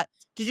like that.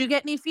 Did you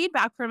get any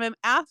feedback from him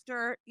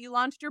after you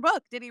launched your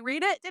book? Did he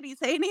read it? Did he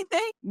say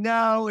anything?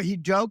 No, he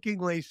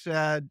jokingly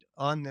said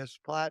on this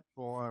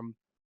platform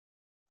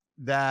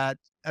that,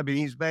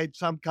 he's made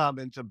some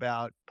comments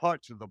about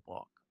parts of the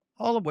book,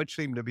 all of which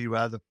seem to be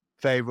rather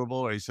favorable.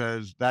 Or he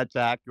says, that's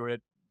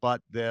accurate,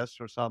 but this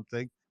or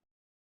something.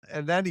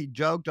 And then he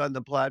joked on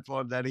the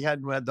platform that he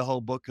hadn't read the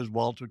whole book because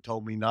Walter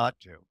told me not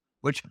to,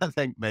 which I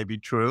think may be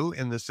true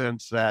in the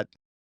sense that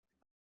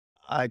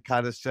I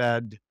kind of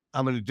said,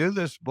 I'm going to do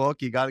this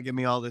book. You got to give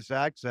me all this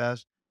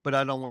access, but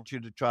I don't want you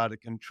to try to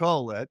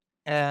control it.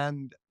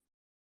 And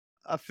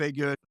I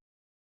figured,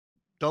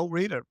 don't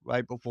read it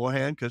right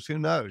beforehand, because who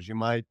knows, you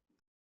might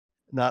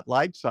not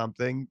like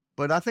something.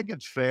 But I think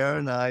it's fair,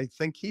 and I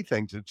think he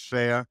thinks it's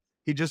fair.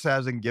 He just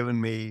hasn't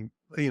given me,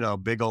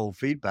 big old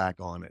feedback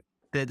on it.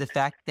 The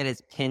fact that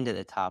it's pinned to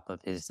the top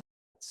of his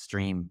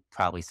stream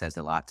probably says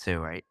a lot too,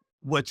 right?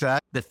 What's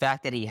that? The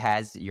fact that he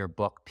has your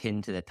book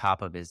pinned to the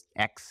top of his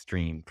X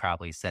stream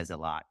probably says a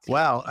lot.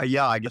 Well,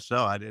 yeah, I guess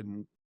so.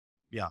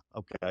 Yeah,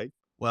 okay.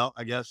 Well,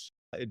 I guess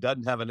it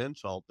doesn't have an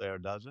insult there,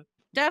 does it?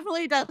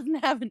 Definitely doesn't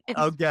have an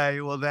insult.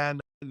 Okay, well then,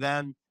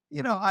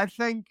 I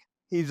think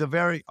he's a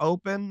very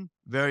open,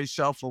 very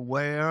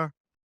self-aware,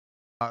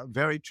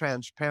 very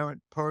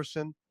transparent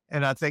person.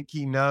 And I think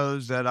he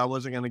knows that I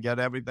wasn't going to get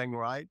everything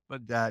right,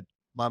 but that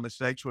my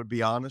mistakes would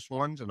be honest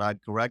ones, and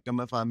I'd correct them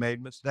if I made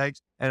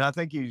mistakes. And I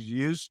think he's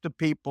used to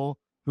people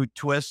who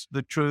twist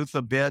the truth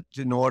a bit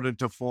in order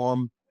to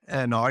form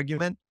an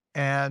argument.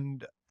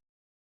 And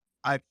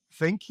I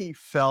think he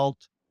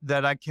felt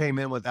that I came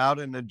in without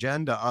an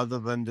agenda other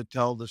than to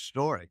tell the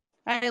story.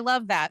 I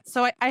love that.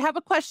 So I have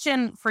a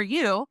question for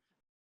you.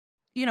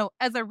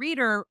 As a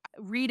reader,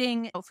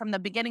 reading from the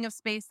beginning of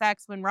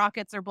SpaceX when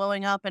rockets are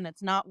blowing up and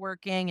it's not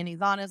working and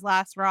he's on his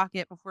last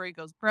rocket before he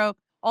goes broke,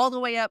 all the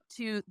way up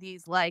to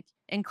these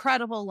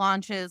incredible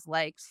launches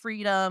like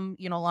Freedom,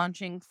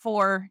 launching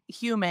 4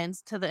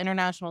 humans to the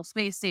International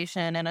Space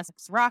Station and a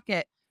 6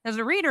 rocket. As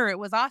a reader, it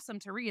was awesome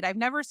to read. I've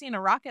never seen a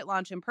rocket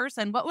launch in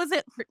person. What was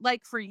it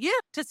like for you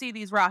to see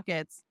these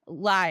rockets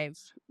live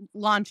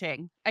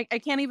launching? I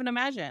can't even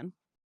imagine.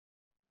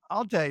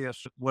 I'll tell you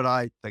what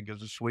I think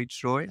is a sweet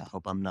story. I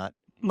hope I'm not.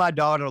 My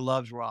daughter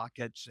loves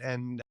rockets,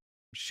 and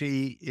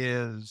she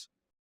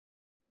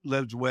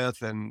lives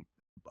with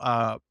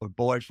a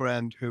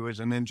boyfriend who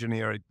is an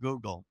engineer at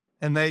Google,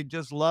 and they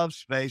just love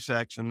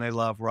SpaceX and they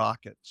love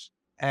rockets.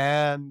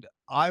 And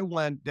I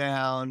went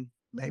down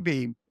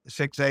maybe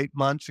 6-8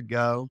 months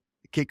ago.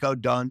 Kiko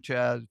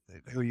Donchez,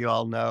 who you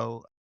all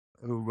know,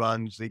 who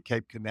runs the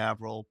Cape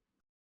Canaveral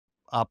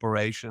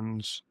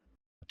operations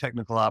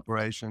technical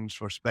operations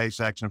for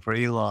SpaceX and for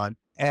Elon.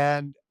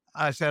 And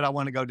I said, I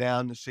want to go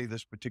down to see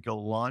this particular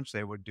launch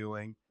they were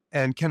doing.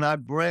 And can I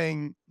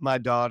bring my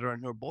daughter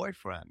and her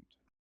boyfriend?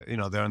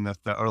 They're in the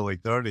early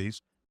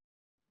 30s.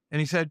 And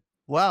he said,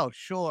 wow,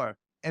 sure.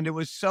 And it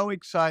was so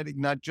exciting,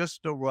 not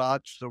just to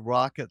watch the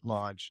rocket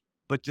launch,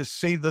 but to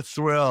see the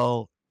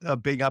thrill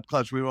of being up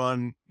close. We were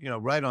on,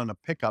 right on a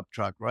pickup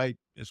truck, right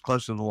as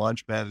close to the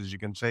launch pad as you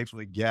can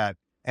safely get.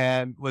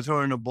 And with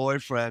her and her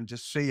boyfriend to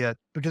see it,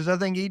 because I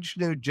think each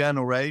new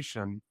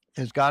generation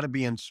has got to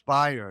be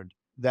inspired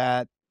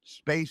that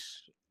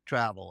space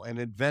travel and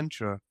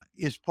adventure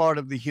is part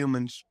of the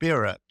human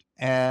spirit.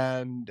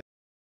 And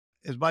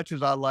as much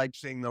as I like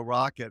seeing the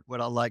rocket,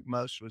 what I like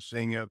most was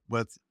seeing it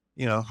with,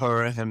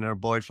 her and her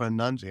boyfriend,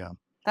 Nunzio.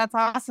 That's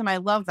awesome. I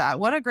love that.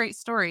 What a great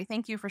story.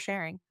 Thank you for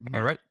sharing.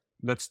 All right.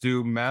 Let's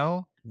do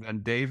Mel, then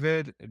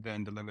David,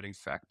 then the limiting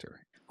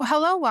factor. Well,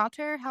 hello,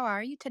 Walter. How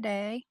are you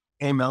today?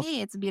 Hey, Mel. Hey,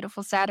 it's a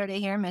beautiful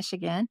Saturday here in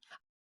Michigan.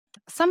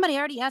 Somebody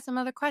already asked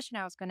another question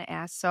I was going to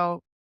ask.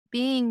 So,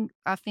 being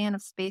a fan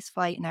of space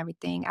flight and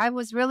everything, I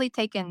was really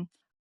taken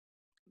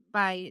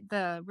by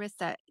the risk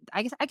that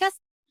I guess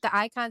the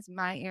icons of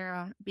my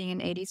era, being an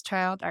 80s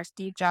child, are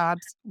Steve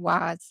Jobs,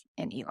 Woz,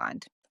 and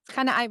Elon. It's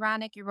kind of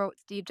ironic you wrote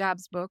Steve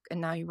Jobs' book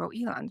and now you wrote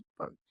Elon's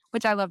book,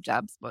 which I love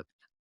Jobs' book.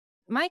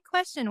 My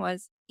question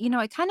was,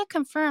 it kind of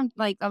confirmed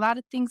like a lot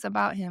of things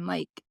about him,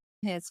 like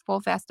his full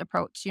fast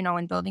approach,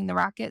 in building the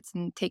rockets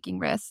and taking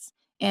risks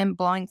and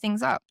blowing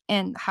things up,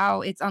 and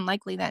how it's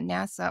unlikely that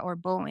NASA or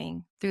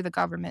Boeing, through the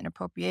government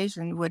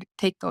appropriation, would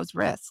take those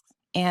risks,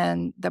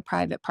 and the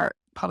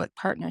public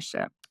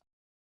partnership.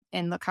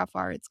 And look how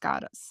far it's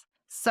got us.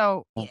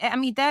 So, I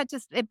mean,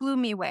 it blew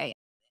me away.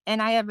 And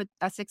I have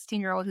a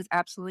 16-year-old who's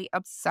absolutely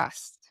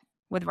obsessed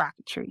with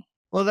rocketry.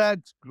 Well,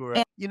 that's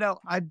great.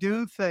 I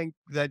do think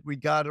that we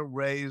got to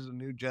raise a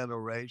new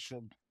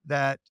generation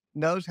that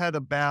knows how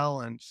to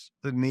balance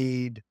the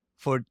need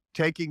for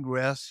taking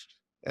risks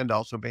and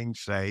also being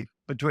safe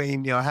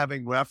between,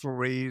 having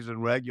referees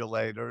and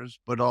regulators,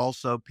 but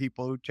also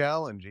people who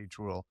challenge each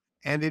rule.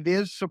 And it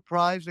is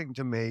surprising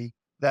to me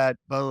that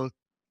both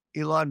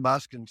Elon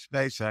Musk and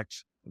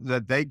SpaceX,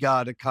 that they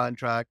got a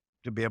contract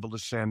to be able to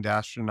send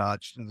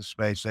astronauts to the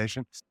space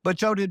station. But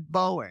so did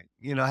Boeing,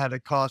 had a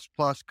cost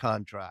plus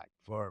contract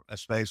for a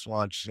space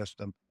launch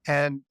system.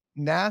 And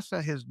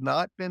NASA has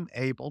not been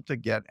able to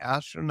get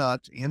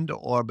astronauts into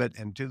orbit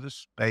and to the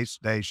space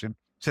station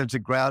since it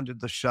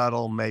grounded the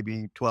shuttle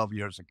maybe 12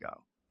 years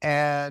ago.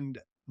 And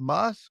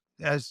Musk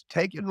has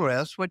taken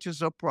risks, which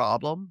is a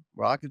problem.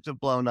 Rockets have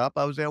blown up.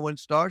 I was there when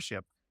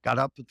Starship got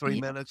up for 3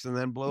 minutes and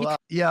then blew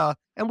up. Yeah.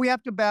 And we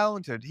have to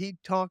balance it. He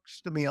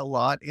talks to me a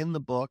lot in the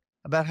book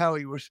about how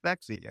he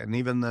respects it, and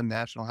even the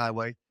National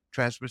Highway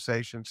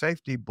Transportation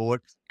Safety Board,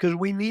 because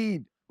we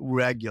need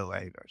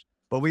regulators,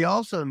 but we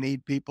also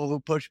need people who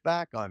push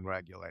back on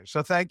regulators.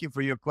 So thank you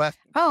for your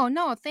question. Oh,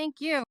 no,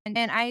 thank you. And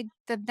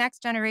the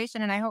next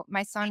generation, and I hope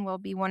my son will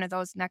be one of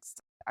those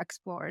next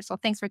explorers. So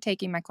thanks for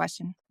taking my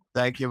question.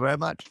 Thank you very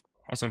much.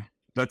 Awesome.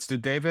 Let's do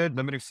David,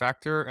 limiting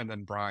factor, and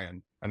then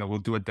Brian. And then we'll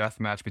do a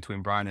death match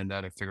between Brian and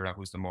Ned and figure out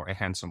who's the more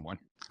handsome one.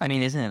 I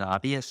mean, isn't it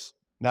obvious?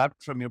 Not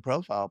from your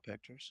profile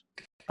pictures.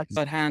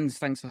 But Hans,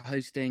 thanks for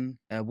hosting.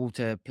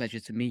 Walter, pleasure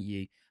to meet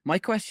you. My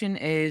question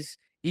is,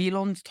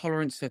 Elon's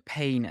tolerance for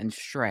pain and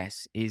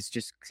stress is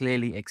just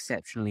clearly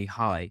exceptionally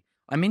high.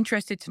 I'm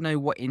interested to know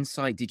what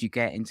insight did you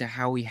get into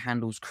how he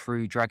handles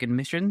Crew Dragon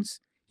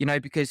missions?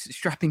 Because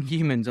strapping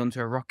humans onto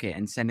a rocket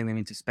and sending them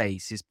into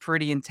space is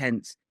pretty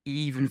intense,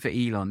 even for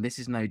Elon. This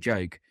is no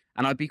joke.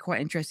 And I'd be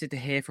quite interested to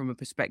hear from a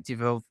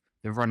perspective of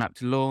the run up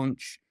to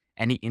launch,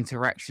 any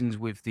interactions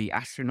with the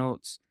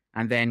astronauts,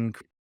 and then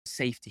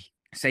safety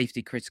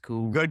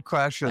critical. Good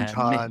question,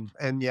 Han.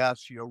 And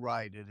yes, you're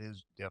right. It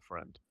is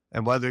different.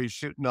 And whether he's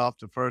shooting off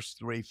the first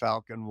 3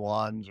 Falcon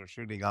 1s or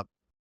shooting up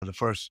the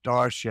first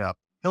Starship,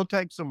 he'll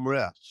take some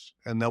risks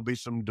and there'll be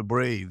some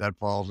debris that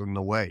falls in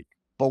the wake.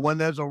 But when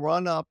there's a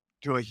run up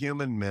to a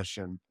human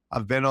mission,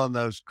 I've been on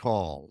those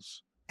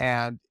calls,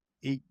 and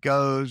he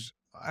goes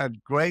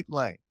at great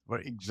length for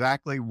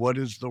exactly what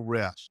is the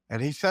risk.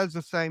 And he says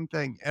the same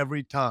thing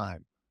every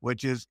time,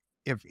 which is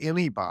if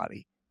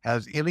anybody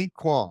has any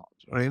qualms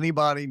or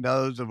anybody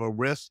knows of a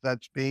risk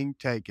that's being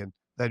taken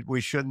that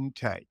we shouldn't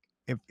take,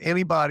 if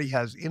anybody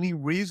has any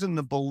reason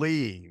to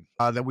believe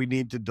that we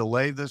need to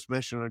delay this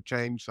mission or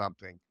change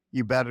something,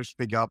 you better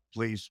speak up,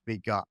 please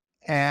speak up.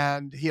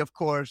 And he, of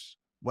course,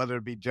 whether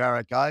it be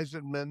Jarek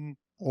Eisenman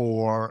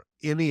or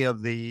any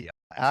of the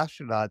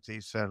astronauts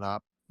he sent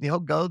up, he'll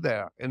go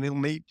there and he'll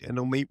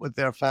meet with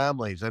their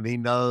families, and he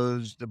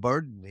knows the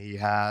burden he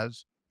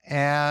has.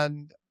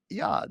 And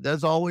yeah,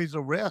 there's always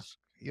a risk.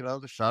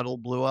 The shuttle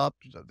blew up.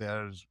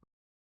 There's,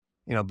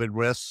 been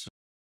risks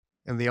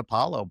in the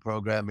Apollo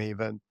program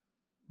even.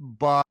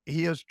 But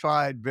he has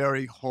tried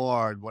very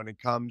hard when it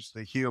comes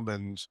to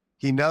humans.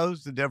 He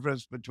knows the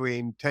difference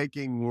between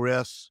taking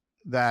risks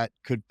that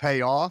could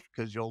pay off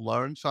because you'll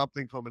learn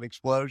something from an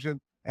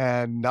explosion,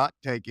 and not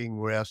taking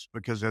risks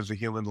because there's a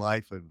human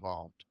life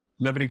involved.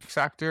 Limiting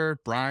factor,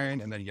 Brian,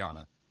 and then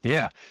Yana.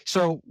 Yeah.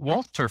 So,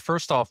 Walter,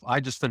 first off, I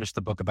just finished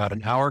the book about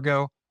an hour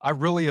ago. I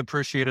really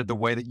appreciated the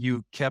way that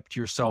you kept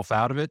yourself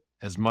out of it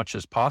as much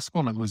as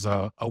possible. And it was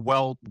a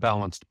well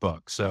balanced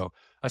book. So,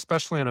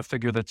 especially on a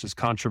figure that's as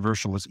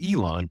controversial as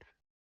Elon,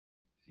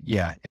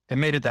 yeah, it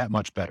made it that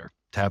much better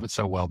to have it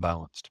so well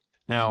balanced.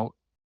 Now,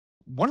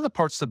 one of the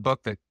parts of the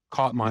book that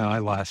caught my eye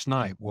last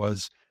night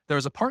was there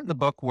was a part in the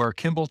book where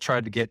Kimball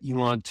tried to get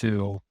Elon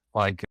to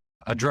like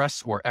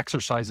address or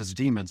exorcise his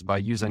demons by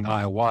using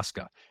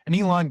ayahuasca. And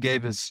Elon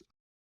gave his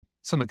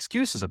some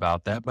excuses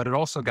about that, but it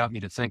also got me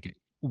to thinking.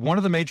 One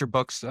of the major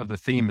books of the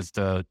theme is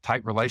the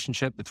tight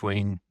relationship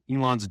between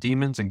Elon's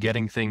demons and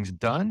getting things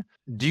done.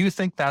 Do you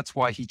think that's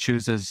why he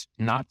chooses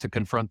not to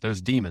confront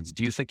those demons?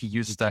 Do you think he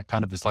uses that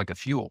kind of as like a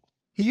fuel?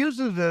 He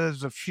uses it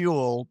as a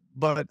fuel,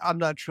 but I'm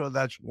not sure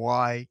that's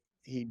why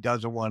he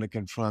doesn't want to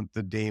confront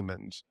the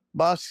demons.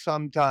 Musk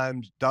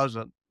sometimes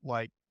doesn't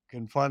like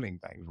confronting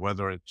things,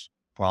 whether it's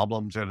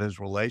problems in his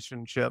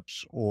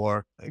relationships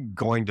or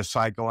going to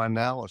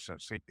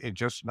psychoanalysis. It's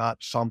just not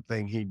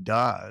something he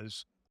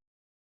does.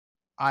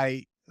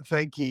 I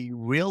think he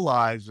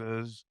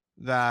realizes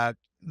that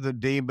the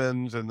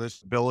demons and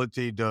this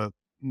ability to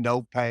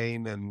know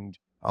pain and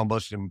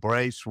almost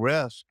embrace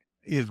risk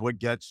is what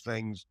gets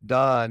things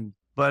done.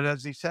 But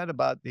as he said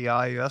about the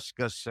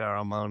ayahuasca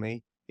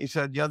ceremony, he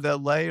said, yeah, there are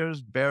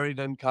layers buried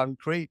in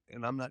concrete,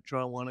 and I'm not sure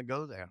I want to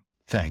go there.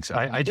 Thanks.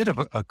 I did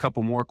have a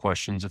couple more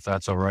questions, if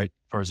that's all right,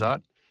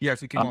 Farzad. Yeah,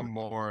 if you keep on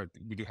more,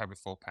 we do have a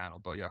full panel,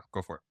 but yeah,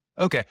 go for it.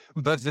 Okay.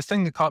 But the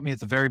thing that caught me at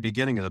the very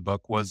beginning of the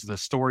book was the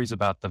stories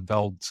about the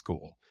Veld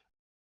School.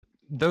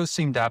 Those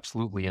seemed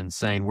absolutely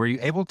insane. Were you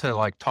able to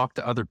like talk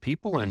to other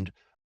people and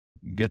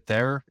get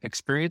their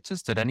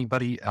experiences? Did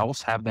anybody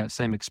else have that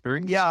same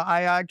experience? Yeah,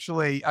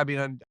 I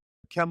mean,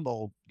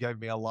 Kimball gave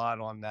me a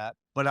lot on that,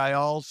 but I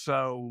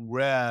also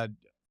read,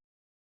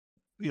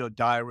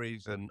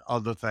 diaries and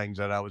other things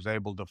that I was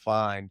able to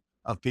find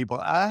of people.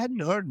 I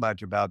hadn't heard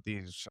much about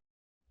these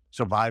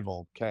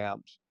survival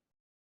camps,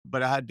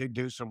 but I had to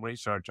do some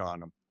research on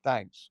them.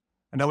 Thanks.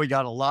 I know we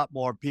got a lot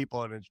more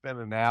people and it's been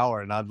an hour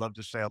and I'd love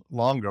to stay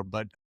longer,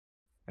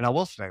 and I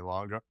will stay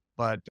longer,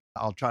 but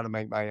I'll try to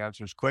make my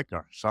answers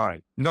quicker.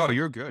 Sorry. No,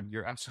 you're good.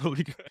 You're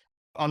absolutely good.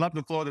 I'll let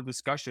the flow of the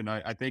discussion.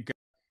 I think,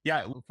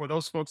 yeah, for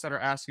those folks that are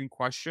asking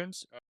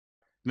questions,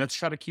 let's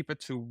try to keep it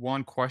to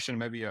one question,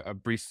 maybe a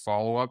brief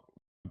follow-up.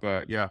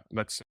 But yeah,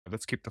 let's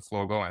keep the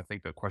flow going. I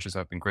think the questions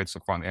have been great so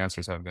far and the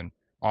answers have been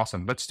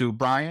awesome. Let's do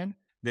Brian,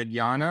 then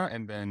Yana,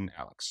 and then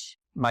Alex.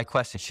 My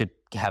question should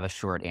have a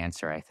short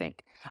answer, I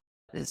think.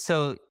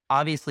 So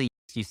obviously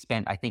you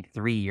spent, I think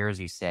 3 years,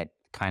 you said,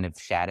 kind of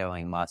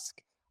shadowing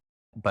Musk,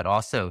 but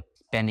also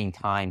spending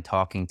time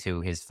talking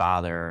to his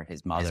father,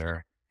 his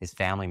mother, his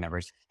family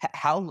members.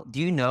 How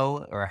do you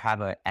know or have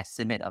an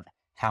estimate of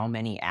how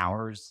many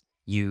hours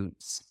you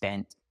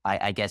spent,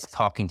 I guess,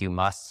 talking to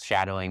Musk,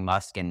 shadowing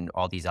Musk and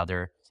all these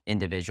other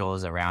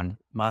individuals around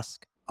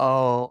Musk?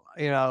 Oh,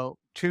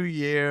 2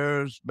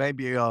 years,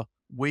 maybe a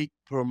week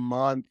per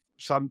month,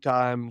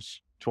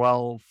 sometimes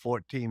 12,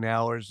 14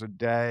 hours a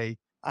day.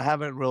 I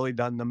haven't really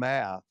done the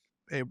math.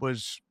 It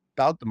was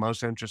about the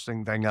most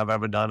interesting thing I've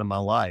ever done in my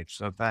life.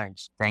 So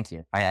thanks. Thank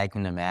you. I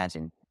can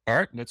imagine. All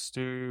right, let's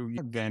do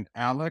then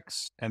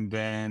Alex and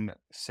then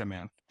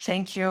Samantha.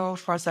 Thank you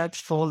for that,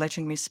 for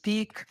letting me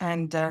speak.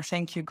 And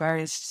thank you,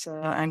 guys,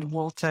 and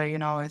Walter.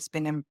 It's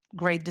been a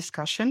great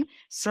discussion.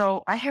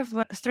 So I have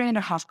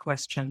 3.5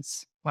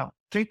 questions. Well,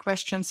 3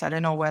 questions. I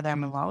don't know whether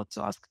I'm allowed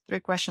to ask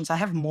 3 questions. I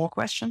have more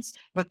questions,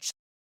 but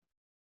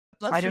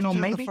Let's I don't know, do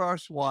maybe the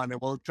first one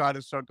and we'll try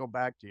to circle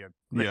back to you.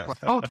 Yeah.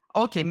 Oh,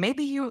 okay.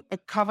 Maybe you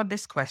covered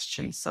this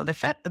question. So the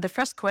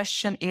first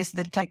question is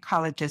the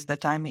psychologist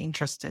that I'm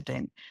interested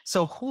in.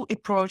 So who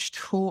approached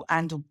who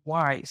and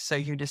why? So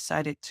you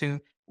decided to.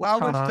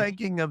 Well, I was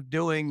thinking of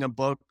doing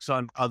books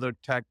on other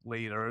tech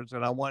leaders,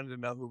 and I wanted to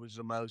know who was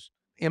the most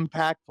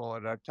impactful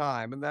at our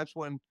time. And that's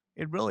when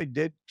it really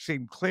did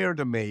seem clear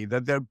to me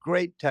that there are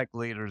great tech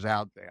leaders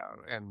out there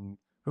and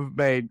who've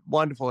made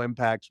wonderful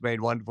impacts, made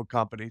wonderful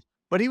companies.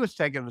 But he was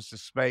taking us to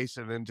space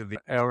and into the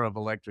era of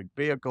electric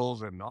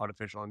vehicles and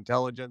artificial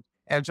intelligence.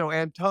 And so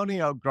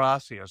Antonio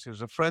Gracias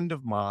is a friend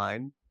of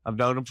mine. I've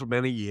known him for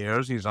many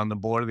years. He's on the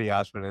board of the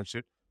Aspen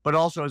Institute, but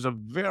also is a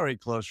very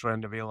close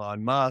friend of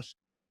Elon Musk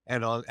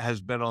and has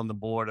been on the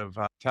board of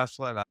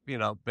Tesla and,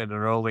 been an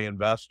early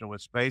investor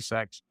with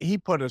SpaceX. He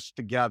put us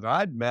together.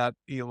 I'd met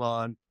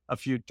Elon a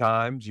few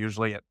times,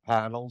 usually at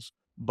panels,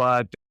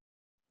 but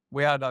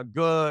we had a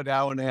good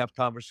hour-and-a-half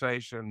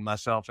conversation,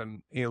 myself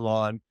and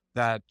Elon,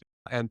 that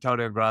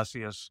Antonio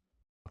Gracias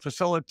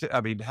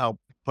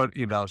helped put,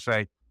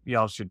 say,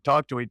 should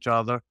talk to each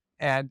other.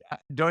 And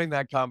during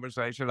that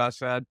conversation, I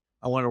said,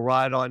 I want to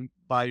ride on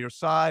by your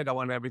side. I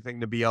want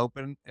everything to be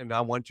open. And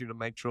I want you to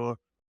make sure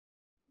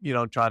you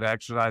don't try to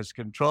exercise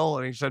control.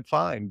 And he said,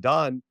 fine,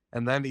 done.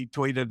 And then he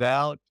tweeted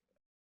out,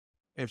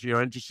 if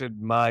you're interested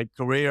in my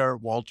career,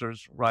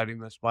 Walter's writing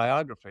this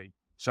biography.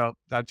 So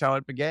that's how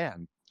it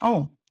began.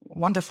 Oh,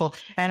 wonderful.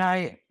 And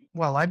I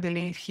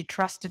believe he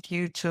trusted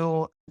you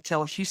to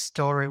tell his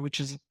story, which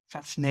is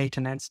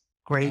fascinating and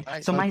Great.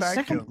 Right. So Well, my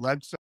thank you.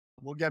 second,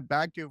 We'll get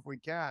back to you if we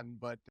can,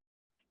 but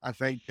I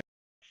think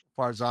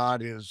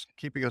Farzad is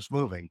keeping us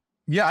moving.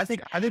 Yeah, I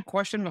think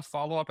question to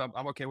follow up.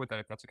 I'm okay with that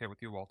if that's okay with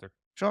you, Walter.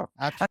 Sure.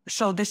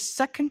 so the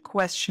second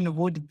question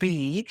would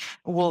be,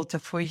 Walter,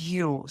 for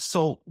you.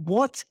 So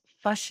what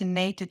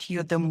fascinated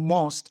you the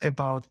most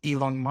about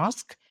Elon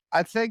Musk?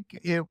 I think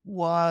it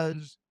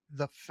was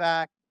the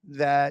fact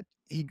that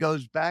he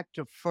goes back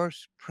to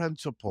first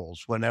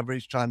principles whenever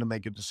he's trying to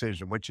make a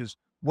decision, which is,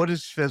 what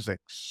does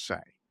physics say?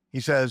 He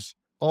says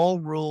all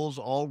rules,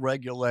 all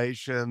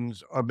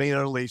regulations are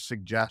merely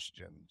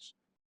suggestions.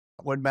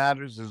 What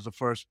matters is the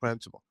first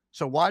principle.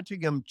 So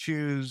watching him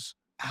choose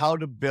how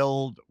to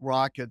build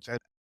rockets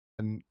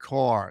and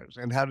cars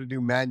and how to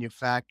do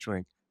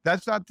manufacturing,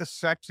 that's not the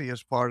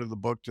sexiest part of the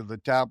book to the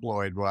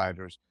tabloid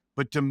writers.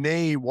 But to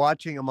me,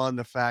 watching him on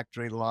the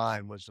factory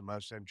line was the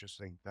most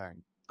interesting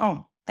thing.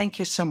 Oh, thank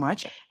you so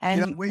much.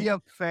 And We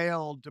have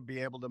failed to be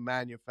able to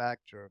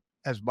manufacture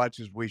as much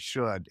as we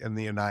should in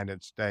the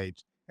United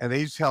States. And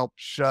he's helped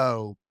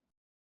show,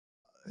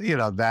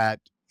 that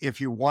if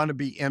you want to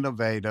be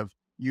innovative,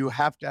 you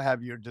have to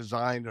have your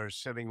designers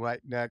sitting right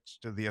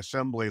next to the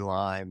assembly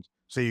lines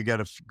so you get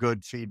a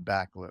good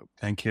feedback loop.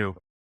 Thank you.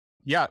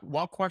 Yeah,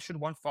 one question,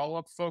 one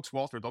follow-up, folks.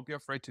 Walter, don't be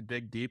afraid to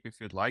dig deep if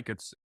you'd like.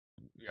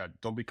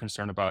 Don't be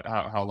concerned about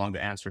how long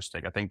the answers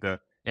take. I think the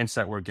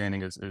insight we're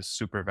gaining is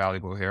super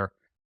valuable here.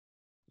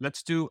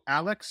 Let's do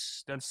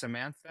Alex, then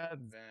Samantha,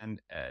 then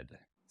Ed.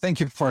 Thank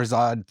you,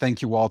 Farzad.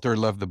 Thank you, Walter.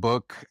 Love the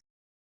book.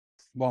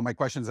 Well, my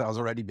questions have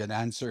already been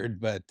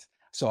answered, but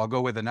so I'll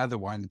go with another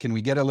one. Can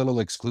we get a little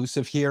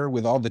exclusive here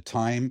with all the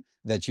time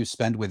that you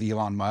spent with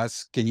Elon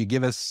Musk? Can you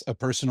give us a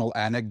personal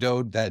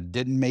anecdote that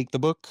didn't make the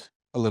book?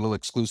 A little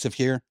exclusive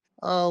here.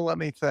 Oh, let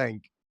me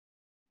think.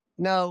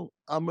 No,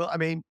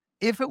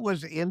 if it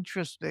was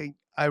interesting,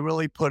 I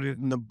really put it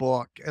in the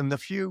book. And the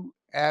few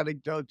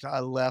anecdotes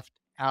I left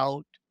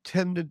out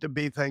tended to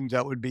be things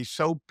that would be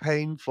so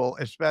painful,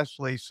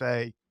 especially,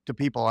 say, to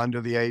people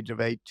under the age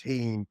of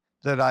 18,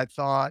 that I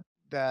thought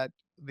that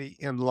the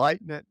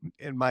enlightenment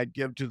it might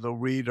give to the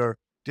reader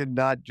did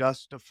not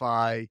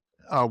justify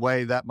a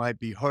way that might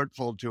be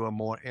hurtful to a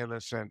more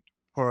innocent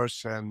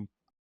person.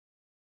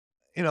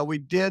 We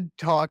did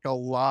talk a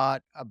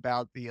lot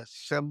about the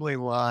assembly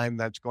line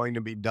that's going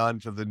to be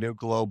done for the new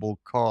global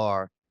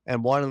car.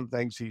 And one of the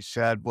things he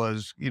said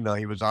was, he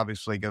was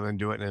obviously going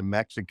to do it in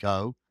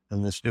Mexico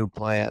in this new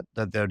plant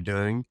that they're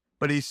doing.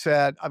 But he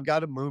said, I've got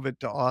to move it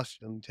to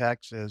Austin,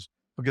 Texas,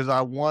 because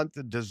I want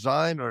the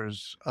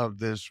designers of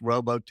this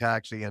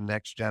robo-taxi and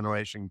next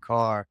generation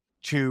car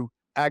to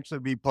actually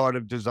be part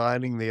of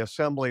designing the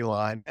assembly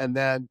line, and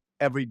then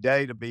every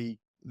day to be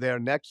there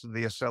next to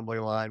the assembly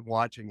line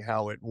watching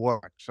how it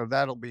works. So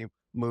that'll be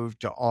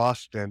moved to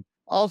Austin.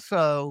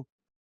 Also,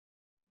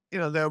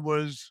 there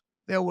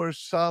were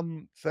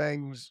some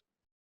things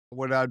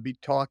when I'd be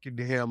talking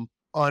to him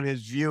on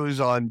his views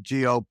on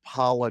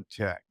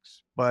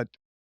geopolitics. But,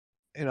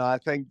 I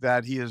think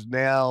that he is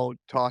now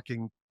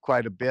talking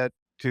quite a bit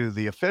to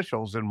the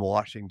officials in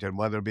Washington,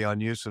 whether it be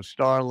on use of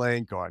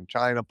Starlink or on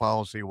China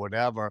policy,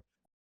 whatever.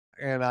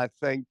 And I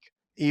think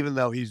even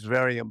though he's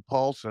very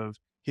impulsive,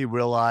 he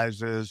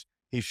realizes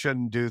he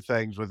shouldn't do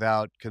things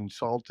without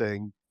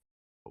consulting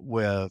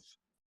with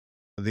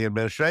the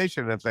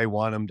administration. If they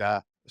want him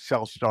to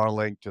sell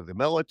Starlink to the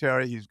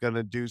military, he's going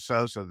to do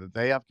so that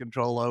they have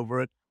control over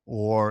it.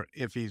 Or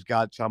if he's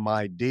got some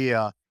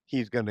idea,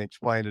 he's going to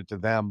explain it to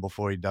them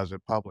before he does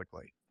it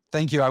publicly.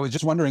 Thank you. I was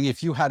just wondering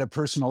if you had a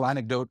personal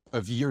anecdote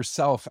of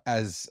yourself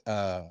as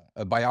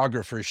a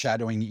biographer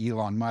shadowing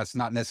Elon Musk,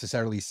 not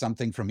necessarily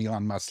something from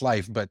Elon Musk's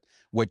life, but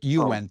what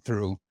you went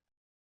through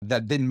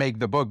that didn't make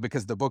the book,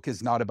 because the book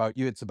is not about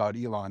you, it's about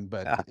Elon.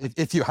 But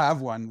if you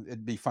have one,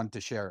 it'd be fun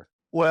to share.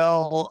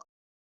 Well,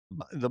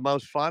 the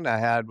most fun I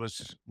had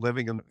was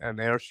living in an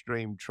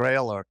Airstream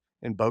trailer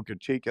in Boca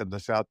Chica, the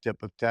south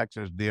tip of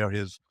Texas, near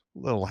his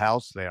little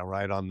house there,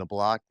 right on the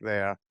block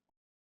there.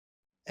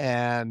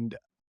 And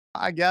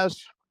I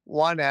guess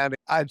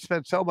I'd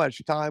spent so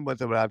much time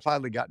with him, and I'd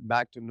finally gotten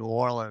back to New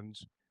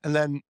Orleans. And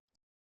then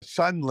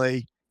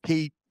suddenly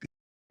he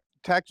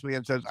texts me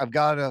and says, I've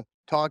got to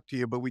talk to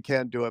you, but we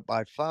can't do it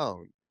by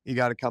phone. You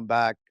got to come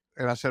back.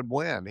 And I said,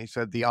 when? He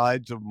said, the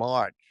Ides of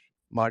March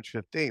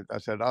 15th. I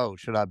said, oh,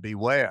 should I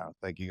beware?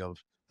 Thinking of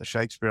the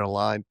Shakespeare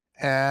line.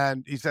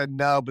 And he said,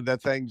 no, but the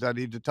things I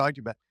need to talk to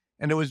you about.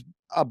 And it was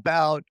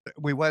about,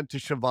 we went to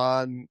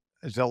Siobhan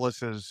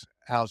Zillis's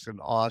house in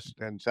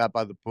Austin, sat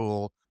by the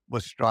pool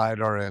with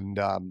Strider and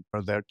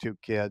their two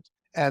kids.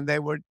 And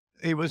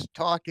he was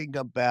talking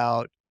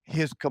about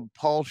his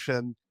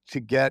compulsion to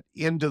get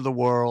into the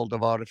world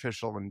of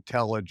artificial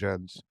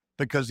intelligence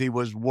because he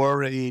was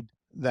worried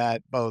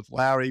that both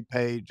Larry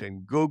Page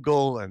and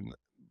Google, and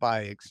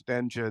by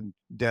extension,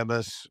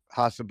 Demis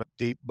Hassabis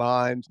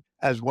DeepMind,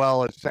 as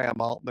well as Sam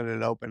Altman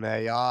and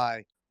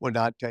OpenAI, were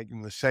not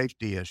taking the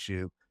safety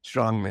issue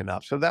strongly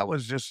enough. So that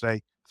was just a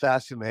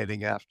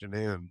fascinating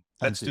afternoon.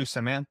 Let's do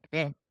Samantha.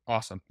 Yeah.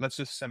 Awesome. Let's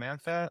do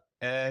Samantha,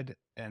 Ed,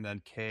 and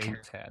then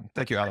K10.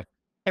 Thank you, Alex.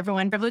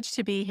 Everyone, privileged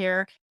to be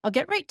here. I'll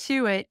get right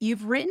to it.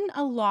 You've written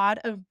a lot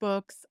of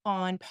books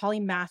on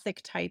polymathic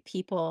type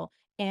people.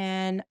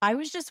 And I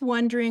was just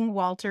wondering,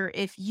 Walter,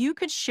 if you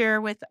could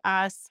share with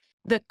us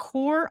the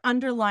core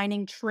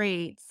underlining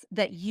traits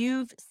that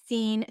you've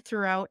seen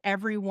throughout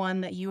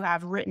everyone that you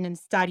have written and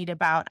studied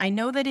about. I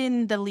know that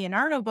in the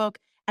Leonardo book,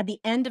 at the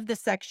end of the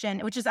section,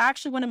 which is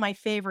actually one of my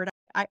favorite,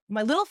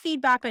 my little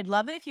feedback, I'd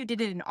love it if you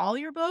did it in all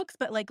your books,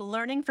 but like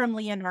learning from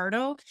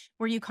Leonardo,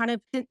 where you kind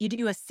of you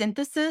do a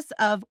synthesis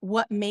of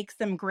what makes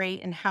them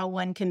great and how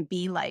one can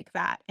be like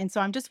that. And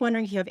so I'm just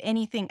wondering if you have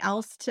anything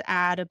else to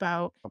add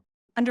about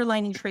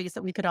underlining traits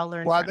that we could all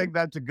learn Well, I from. think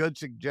that's a good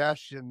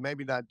suggestion.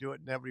 Maybe not do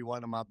it in every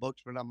one of my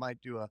books, but I might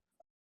do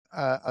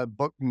a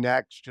book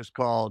next just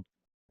called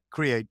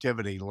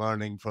Creativity,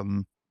 Learning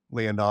from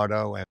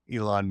Leonardo and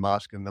Elon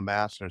Musk and the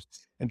Masters,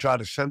 and try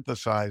to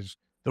synthesize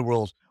the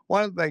rules.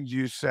 One of the things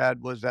you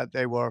said was that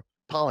they were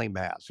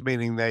polymaths,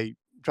 meaning they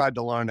tried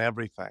to learn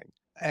everything.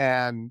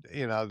 And,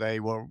 they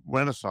were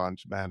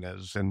Renaissance men,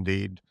 as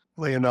indeed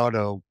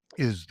Leonardo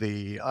is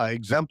the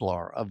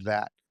exemplar of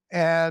that.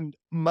 And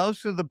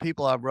most of the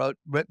people I've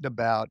written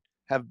about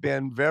have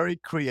been very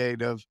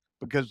creative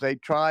because they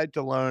tried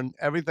to learn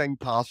everything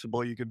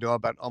possible you could do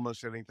about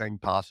almost anything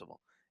possible,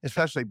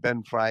 especially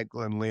Ben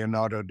Franklin,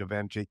 Leonardo da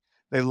Vinci.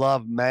 They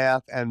love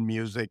math and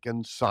music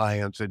and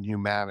science and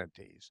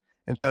humanities.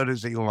 And so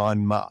does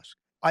Elon Musk.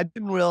 I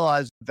didn't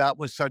realize that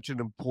was such an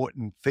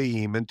important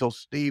theme until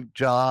Steve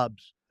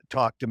Jobs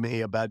talked to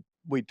me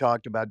we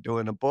talked about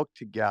doing a book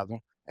together.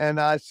 And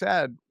I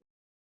said,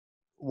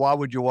 why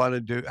would you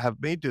want to have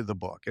me do the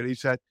book? And he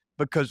said,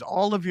 because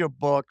all of your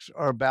books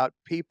are about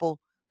people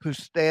who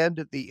stand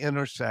at the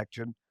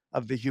intersection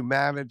of the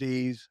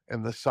humanities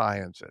and the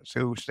sciences,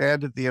 who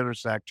stand at the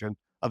intersection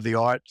of the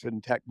arts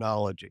and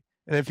technology.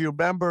 And if you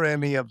remember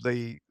any of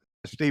the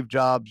Steve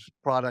Jobs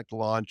product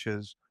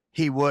launches,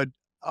 he would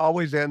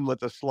always end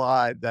with a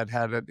slide that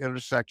had an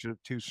intersection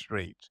of two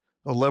streets,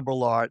 the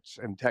liberal arts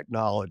and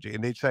technology.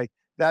 And he'd say,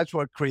 that's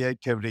where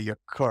creativity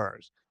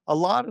occurs. A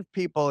lot of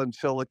people in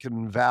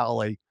Silicon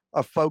Valley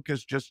are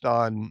focused just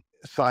on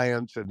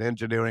science and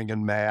engineering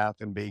and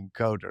math and being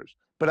coders.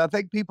 But I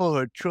think people who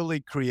are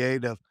truly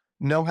creative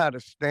know how to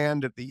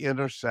stand at the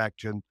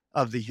intersection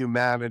of the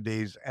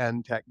humanities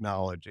and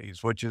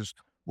technologies, which is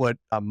what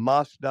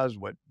Musk does,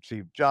 what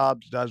Steve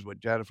Jobs does, what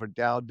Jennifer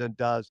Doudna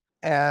does.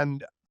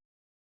 And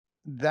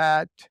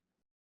that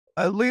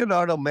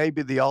Leonardo may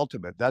be the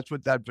ultimate. That's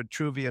what that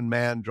Vitruvian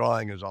Man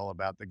drawing is all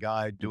about, the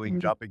guy doing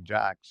jumping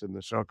jacks in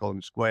the circle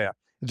and square.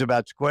 It's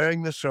about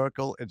squaring the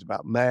circle. It's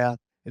about math.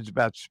 It's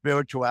about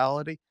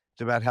spirituality.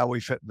 It's about how we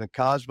fit in the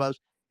cosmos.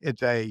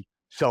 It's a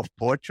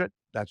self-portrait.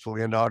 That's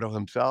Leonardo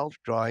himself,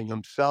 drawing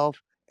himself.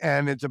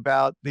 And it's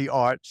about the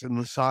arts and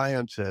the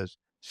sciences.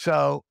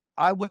 So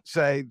I would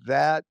say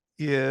that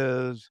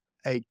is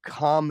a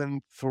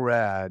common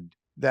thread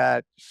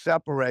that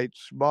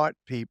separates smart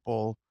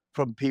people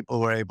from people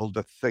who are able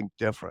to think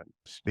different,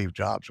 Steve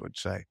Jobs would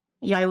say.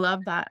 Yeah, I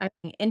love that. I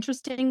think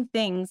interesting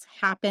things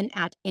happen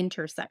at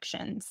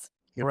intersections.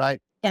 You're right.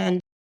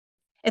 And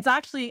it's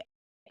actually,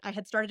 I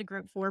had started a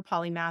group for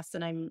polymaths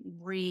and I'm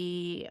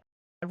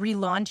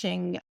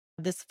relaunching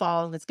this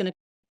fall. It's going to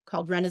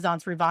called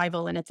Renaissance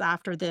Revival. And it's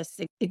after this,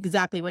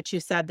 exactly what you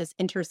said, this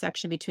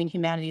intersection between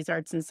humanities,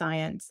 arts, and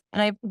science.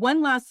 And I have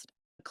one last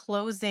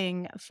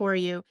closing for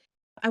you.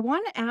 I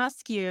want to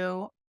ask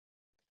you,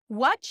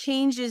 what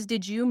changes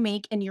did you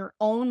make in your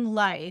own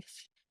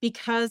life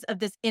because of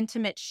this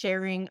intimate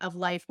sharing of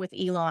life with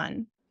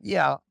Elon?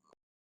 Yeah.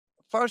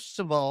 First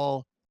of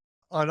all,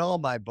 on all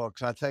my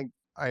books, I think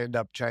I end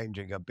up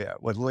changing a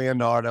bit. With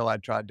Leonardo, I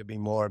tried to be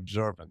more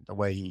observant, the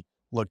way he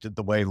looked at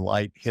the way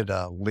light hit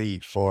a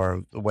leaf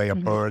or the way a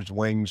bird's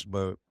wings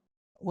move.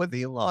 With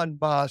Elon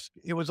Musk,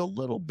 it was a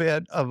little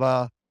bit of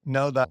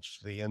that's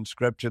the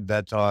inscription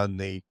that's on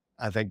the,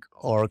 I think,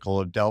 Oracle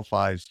of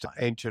Delphi's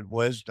ancient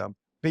wisdom,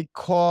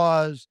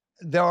 because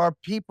there are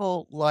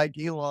people like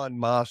Elon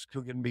Musk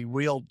who can be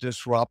real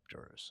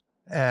disruptors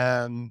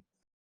and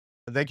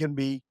they can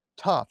be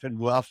tough and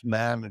rough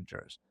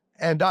managers.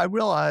 And I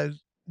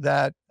realized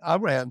that I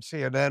ran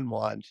CNN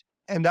once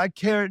and I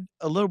cared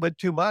a little bit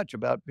too much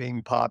about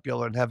being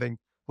popular and having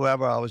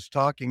whoever I was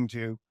talking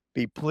to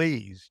be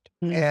pleased.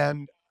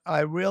 And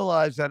I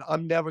realized that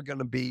I'm never going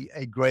to be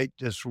a great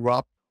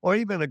disruptor or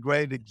even a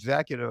great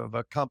executive of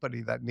a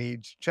company that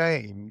needs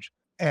change.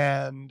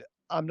 And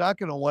I'm not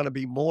going to want to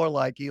be more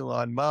like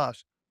Elon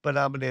Musk, but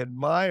I'm going to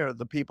admire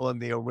the people in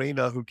the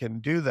arena who can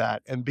do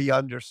that and be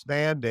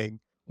understanding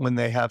when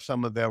they have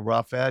some of their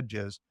rough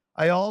edges.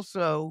 I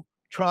also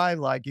try,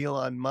 like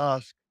Elon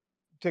Musk,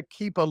 to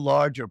keep a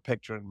larger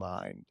picture in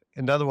mind.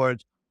 In other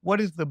words, what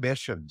is the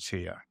missions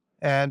here?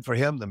 And for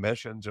him, the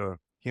missions are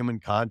human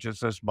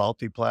consciousness,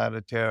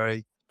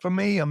 multiplanetary. For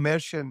me, a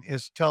mission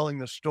is telling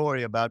the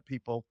story about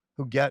people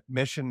who get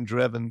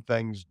mission-driven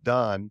things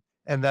done,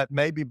 and that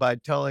maybe by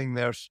telling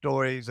their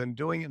stories and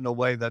doing it in a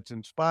way that's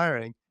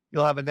inspiring,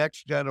 you'll have a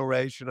next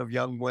generation of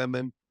young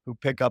women who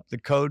pick up the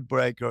code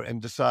breaker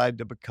and decide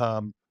to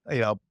become,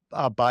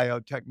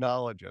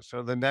 biotechnologists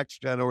or the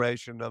next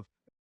generation of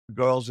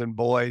girls and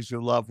boys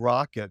who love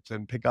rockets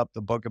and pick up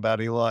the book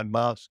about Elon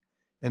Musk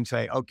and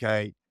say,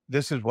 okay,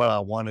 this is what I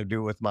want to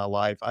do with my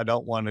life. I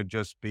don't want to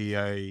just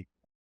be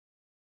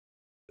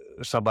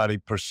somebody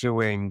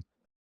pursuing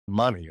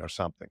money or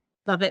something.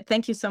 Love it.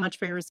 Thank you so much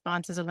for your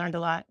responses. I learned a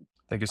lot.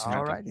 Thank you, All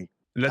Samantha. righty.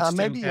 Let's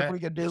Maybe do, if we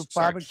could do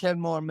sorry. 5 or 10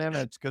 more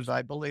minutes, because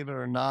I, believe it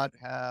or not,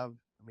 have,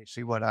 let me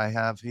see what I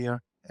have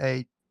here,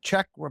 a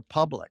Czech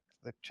Republic,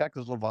 the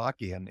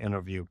Czechoslovakian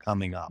interview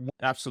coming up.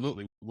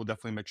 Absolutely. We'll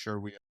definitely make sure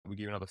we give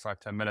you another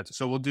 5-10 minutes.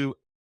 So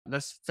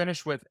let's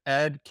finish with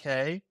Ed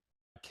K,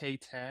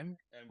 K10, and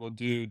we'll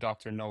do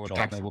Dr. Know-It-All,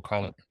 and we'll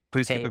call it.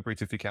 Please keep it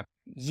brief if you can.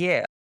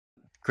 Yeah.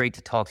 Great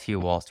to talk to you,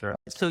 Walter.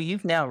 So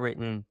you've now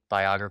written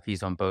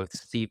biographies on both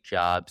Steve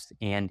Jobs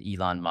and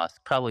Elon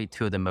Musk, probably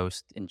two of the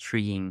most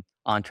intriguing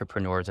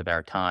entrepreneurs of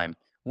our time.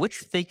 Which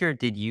figure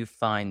did you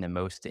find the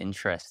most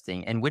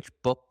interesting, and which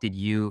book did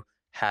you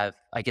have,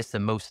 I guess, the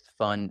most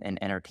fun and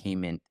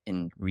entertainment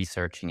in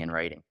researching and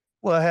writing?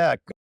 Well, heck,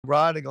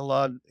 riding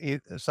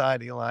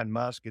alongside Elon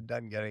Musk, it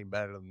doesn't get any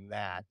better than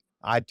that.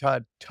 I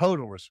had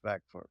total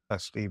respect for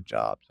Steve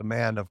Jobs, a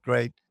man of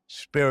great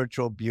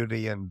spiritual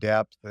beauty and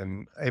depth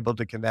and able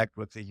to connect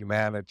with the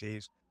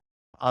humanities.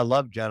 I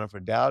love Jennifer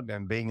Doudna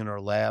and being in her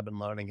lab and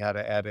learning how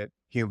to edit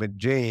human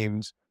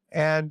genes.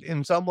 And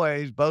in some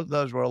ways, both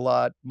those were a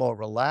lot more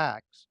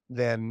relaxed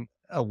than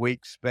a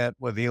week spent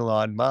with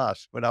Elon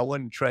Musk. But I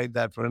wouldn't trade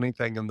that for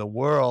anything in the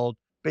world,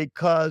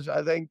 because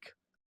I think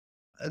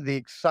the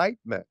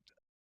excitement,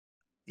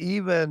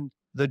 even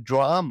the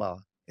drama,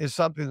 is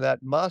something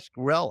that Musk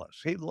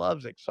relishes. He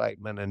loves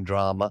excitement and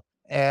drama.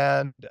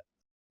 And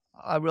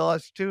I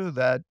realized too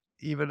that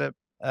even if,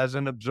 as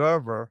an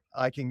observer,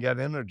 I can get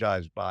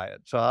energized by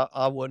it. So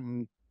I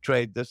wouldn't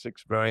trade this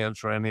experience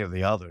for any of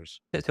the others.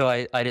 So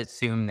I'd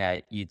assume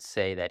that you'd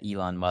say that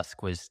Elon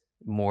Musk was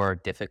more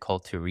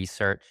difficult to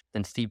research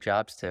than Steve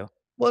Jobs too.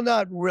 Well,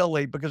 not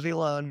really, because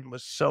Elon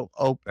was so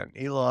open.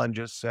 Elon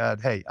just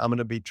said, hey, I'm going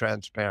to be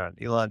transparent.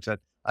 Elon said,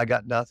 I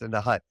got nothing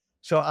to hide.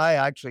 So I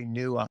actually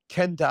knew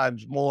 10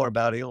 times more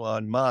about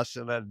Elon Musk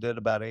than I did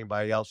about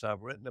anybody else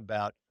I've written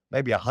about,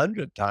 maybe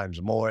 100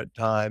 times more at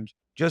times,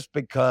 just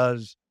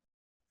because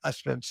I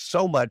spent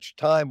so much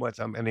time with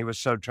him and he was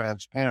so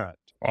transparent.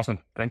 Awesome.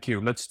 Thank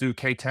you. Let's do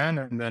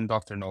K10 and then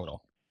Dr.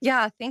 Know-It-All.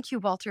 Yeah, thank you,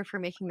 Walter, for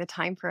making the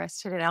time for us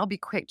today. I'll be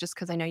quick just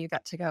because I know you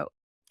got to go.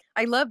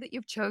 I love that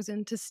you've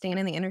chosen to stand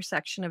in the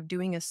intersection of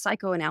doing a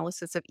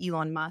psychoanalysis of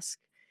Elon Musk.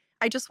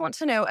 I just want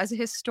to know, as a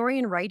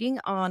historian writing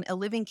on a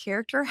living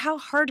character, how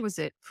hard was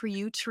it for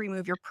you to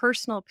remove your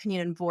personal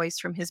opinion and voice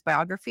from his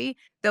biography,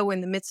 though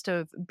in the midst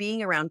of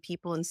being around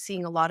people and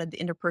seeing a lot of the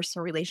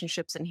interpersonal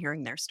relationships and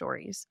hearing their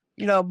stories?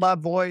 You know, my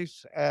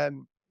voice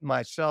and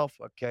myself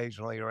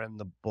occasionally are in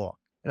the book.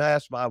 And I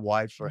asked my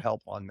wife for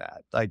help on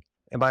that. Like,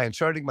 am I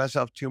inserting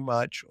myself too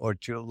much or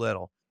too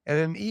little? And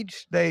in each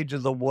stage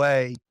of the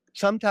way,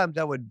 sometimes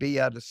I would be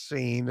at a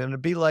scene, and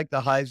it'd be like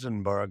the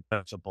Heisenberg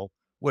principle,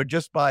 where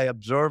just by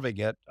observing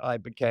it, I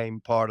became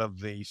part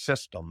of the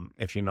system,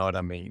 if you know what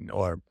I mean,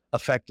 or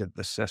affected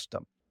the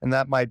system. And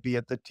that might be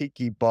at the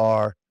tiki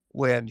bar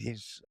when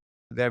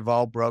they've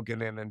all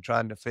broken in and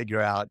trying to figure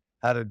out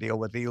how to deal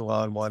with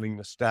Elon wanting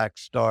to stack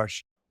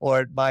stars. Or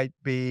it might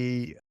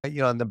be,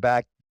 in the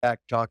back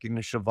talking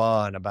to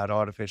Siobhan about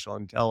artificial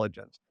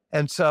intelligence.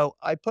 And so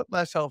I put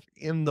myself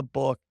in the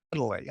book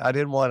totally. I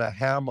didn't want to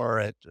hammer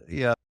it,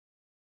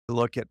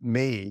 look at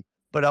me,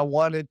 but I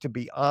wanted to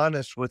be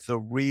honest with the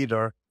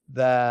reader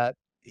that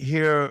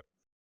here,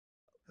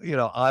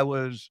 I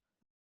was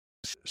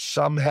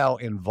somehow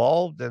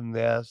involved in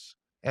this,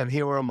 and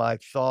here were my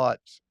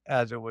thoughts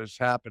as it was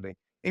happening,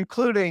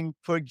 including,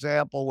 for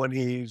example, when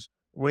he's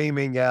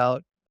reaming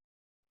out,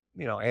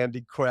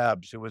 Andy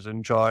Krebs, who was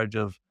in charge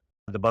of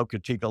the Boca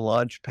Chica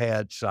launch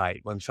pad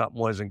site when something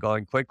wasn't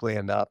going quickly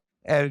enough.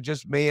 And it's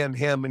just me and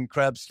him and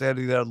Krebs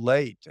standing there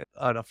late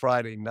on a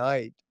Friday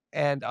night.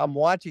 And I'm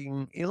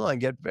watching Elon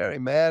get very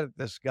mad at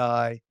this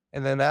guy.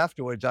 And then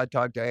afterwards, I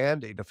talk to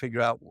Andy to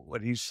figure out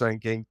what he's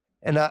thinking.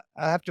 And I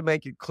have to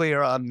make it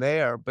clear I'm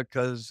there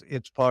because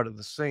it's part of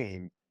the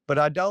scene. But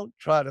I don't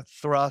try to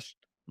thrust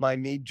my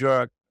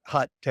knee-jerk,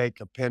 hot-take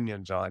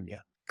opinions on you.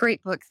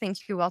 Great book. Thank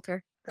you,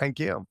 Walter. Thank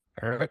you.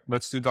 All right,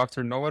 let's do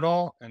Dr.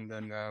 Know-It-All, and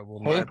then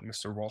we'll let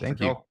Mr. Walter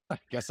go. I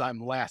guess I'm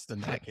last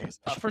in that case.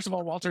 First of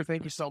all, Walter,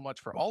 thank you so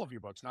much for all of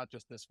your books, not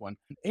just this one.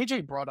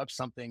 AJ brought up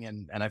something,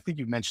 and I think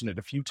you've mentioned it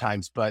a few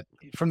times, but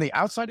from the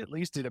outside, at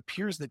least, it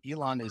appears that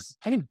Elon is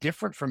kind of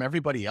different from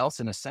everybody else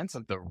in a sense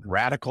of the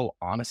radical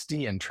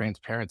honesty and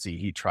transparency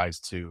he tries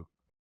to,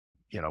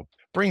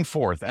 bring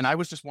forth. And I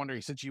was just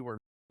wondering, since you were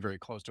very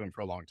close to him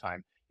for a long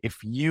time, if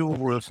you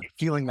were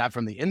feeling that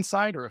from the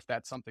inside, or if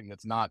that's something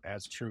that's not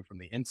as true from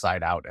the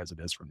inside out as it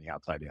is from the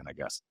outside in, I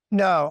guess.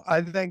 No,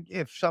 I think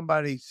if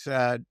somebody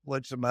said,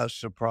 what's the most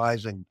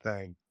surprising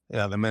thing?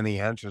 The many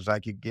answers I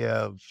could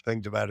give,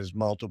 things about his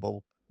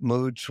multiple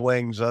mood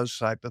swings, those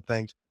type of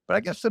things. But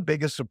I guess the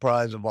biggest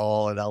surprise of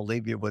all, and I'll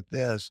leave you with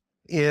this,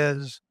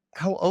 is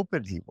how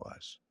open he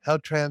was, how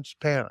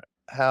transparent,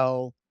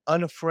 how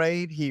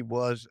unafraid he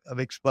was of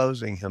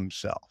exposing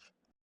himself.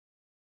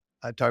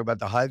 I talk about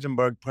the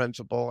Heisenberg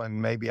principle,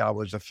 and maybe I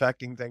was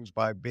affecting things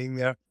by being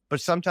there, but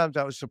sometimes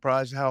I was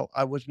surprised how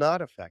I was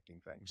not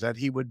affecting things, that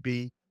he would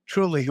be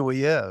truly who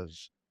he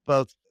is,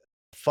 both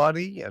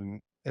funny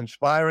and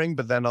inspiring,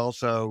 but then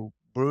also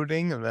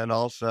brooding and then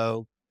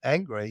also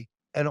angry.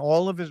 And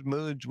all of his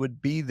moods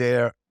would be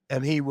there,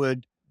 and he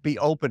would be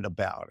open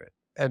about it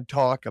and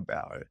talk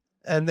about it.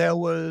 And there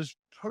was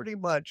pretty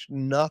much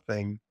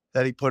nothing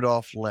that he put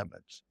off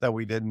limits that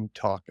we didn't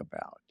talk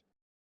about.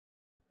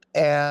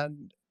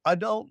 And I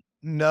don't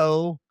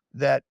know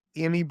that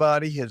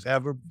anybody has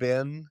ever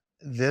been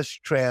this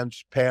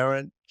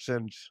transparent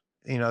since,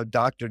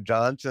 Dr.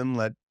 Johnson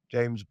let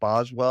James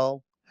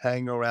Boswell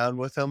hang around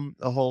with him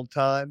the whole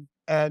time.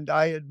 And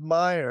I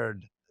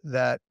admired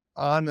that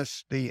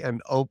honesty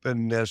and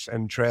openness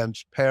and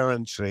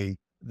transparency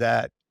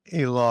that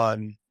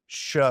Elon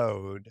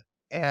showed.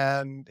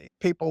 And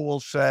people will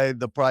say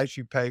the price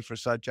you pay for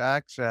such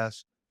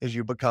access is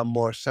you become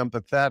more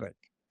sympathetic.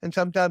 And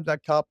sometimes I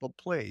cop a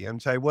plea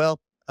and say, well,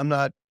 I'm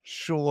not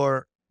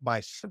sure my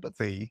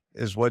sympathy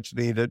is what's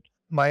needed.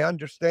 My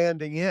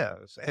understanding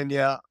is. And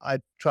yeah, I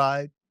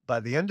tried by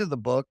the end of the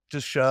book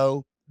to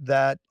show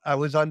that I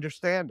was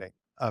understanding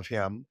of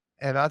him.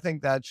 And I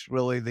think that's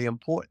really the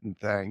important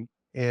thing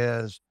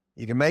is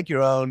you can make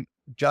your own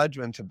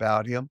judgments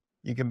about him.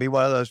 You can be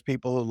one of those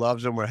people who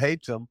loves him or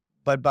hates him.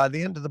 But by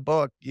the end of the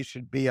book, you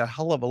should be a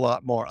hell of a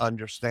lot more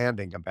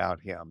understanding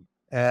about him.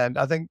 And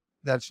I think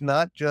that's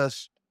not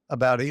just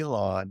about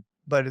Elon,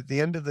 but at the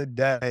end of the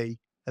day,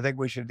 I think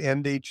we should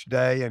end each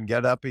day and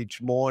get up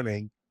each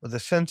morning with a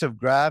sense of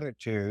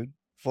gratitude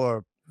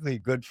for the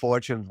good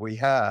fortunes we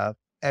have,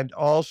 and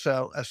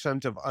also a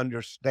sense of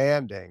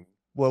understanding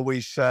where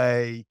we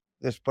say,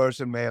 this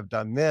person may have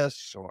done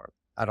this, or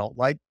I don't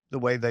like the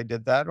way they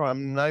did that, or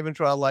I'm not even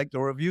sure I like the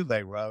review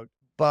they wrote.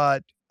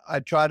 But I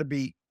try to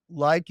be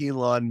like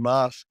Elon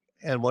Musk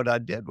and what I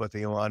did with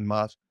Elon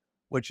Musk,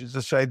 which is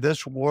to say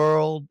this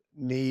world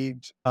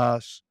needs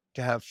us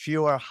to have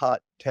fewer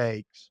hot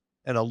takes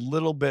and a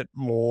little bit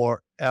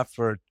more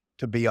effort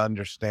to be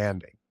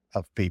understanding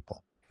of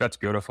people. That's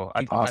beautiful.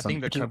 I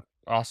Awesome. think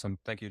awesome.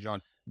 Thank you,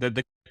 John.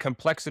 The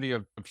complexity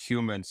of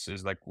humans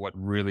is like what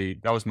really,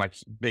 that was my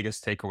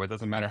biggest takeaway. It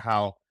doesn't matter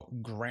how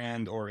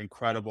grand or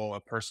incredible a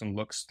person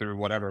looks through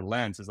whatever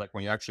lens, is like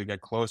when you actually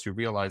get close, you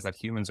realize that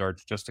humans are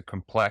just a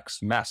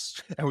complex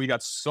mess and we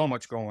got so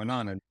much going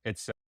on. And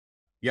it's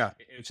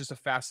just a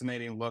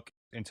fascinating look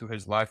into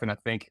his life. And I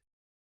think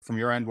from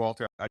your end,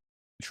 Walter, I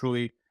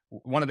truly,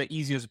 one of the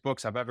easiest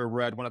books I've ever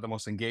read, one of the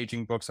most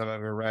engaging books I've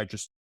ever read,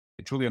 just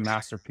truly a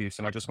masterpiece.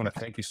 And I just want to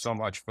thank you so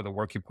much for the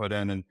work you put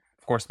in. And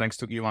of course, thanks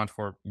to Elon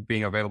for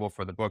being available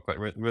for the book, but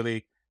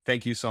really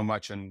thank you so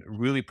much and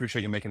really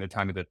appreciate you making the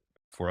time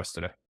for us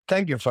today.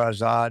 Thank you,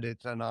 Farzad.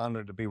 It's an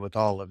honor to be with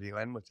all of you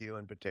and with you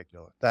in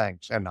particular.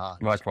 Thanks, and on.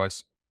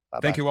 Likewise.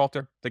 Bye-bye. Thank you,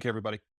 Walter. Thank you, everybody.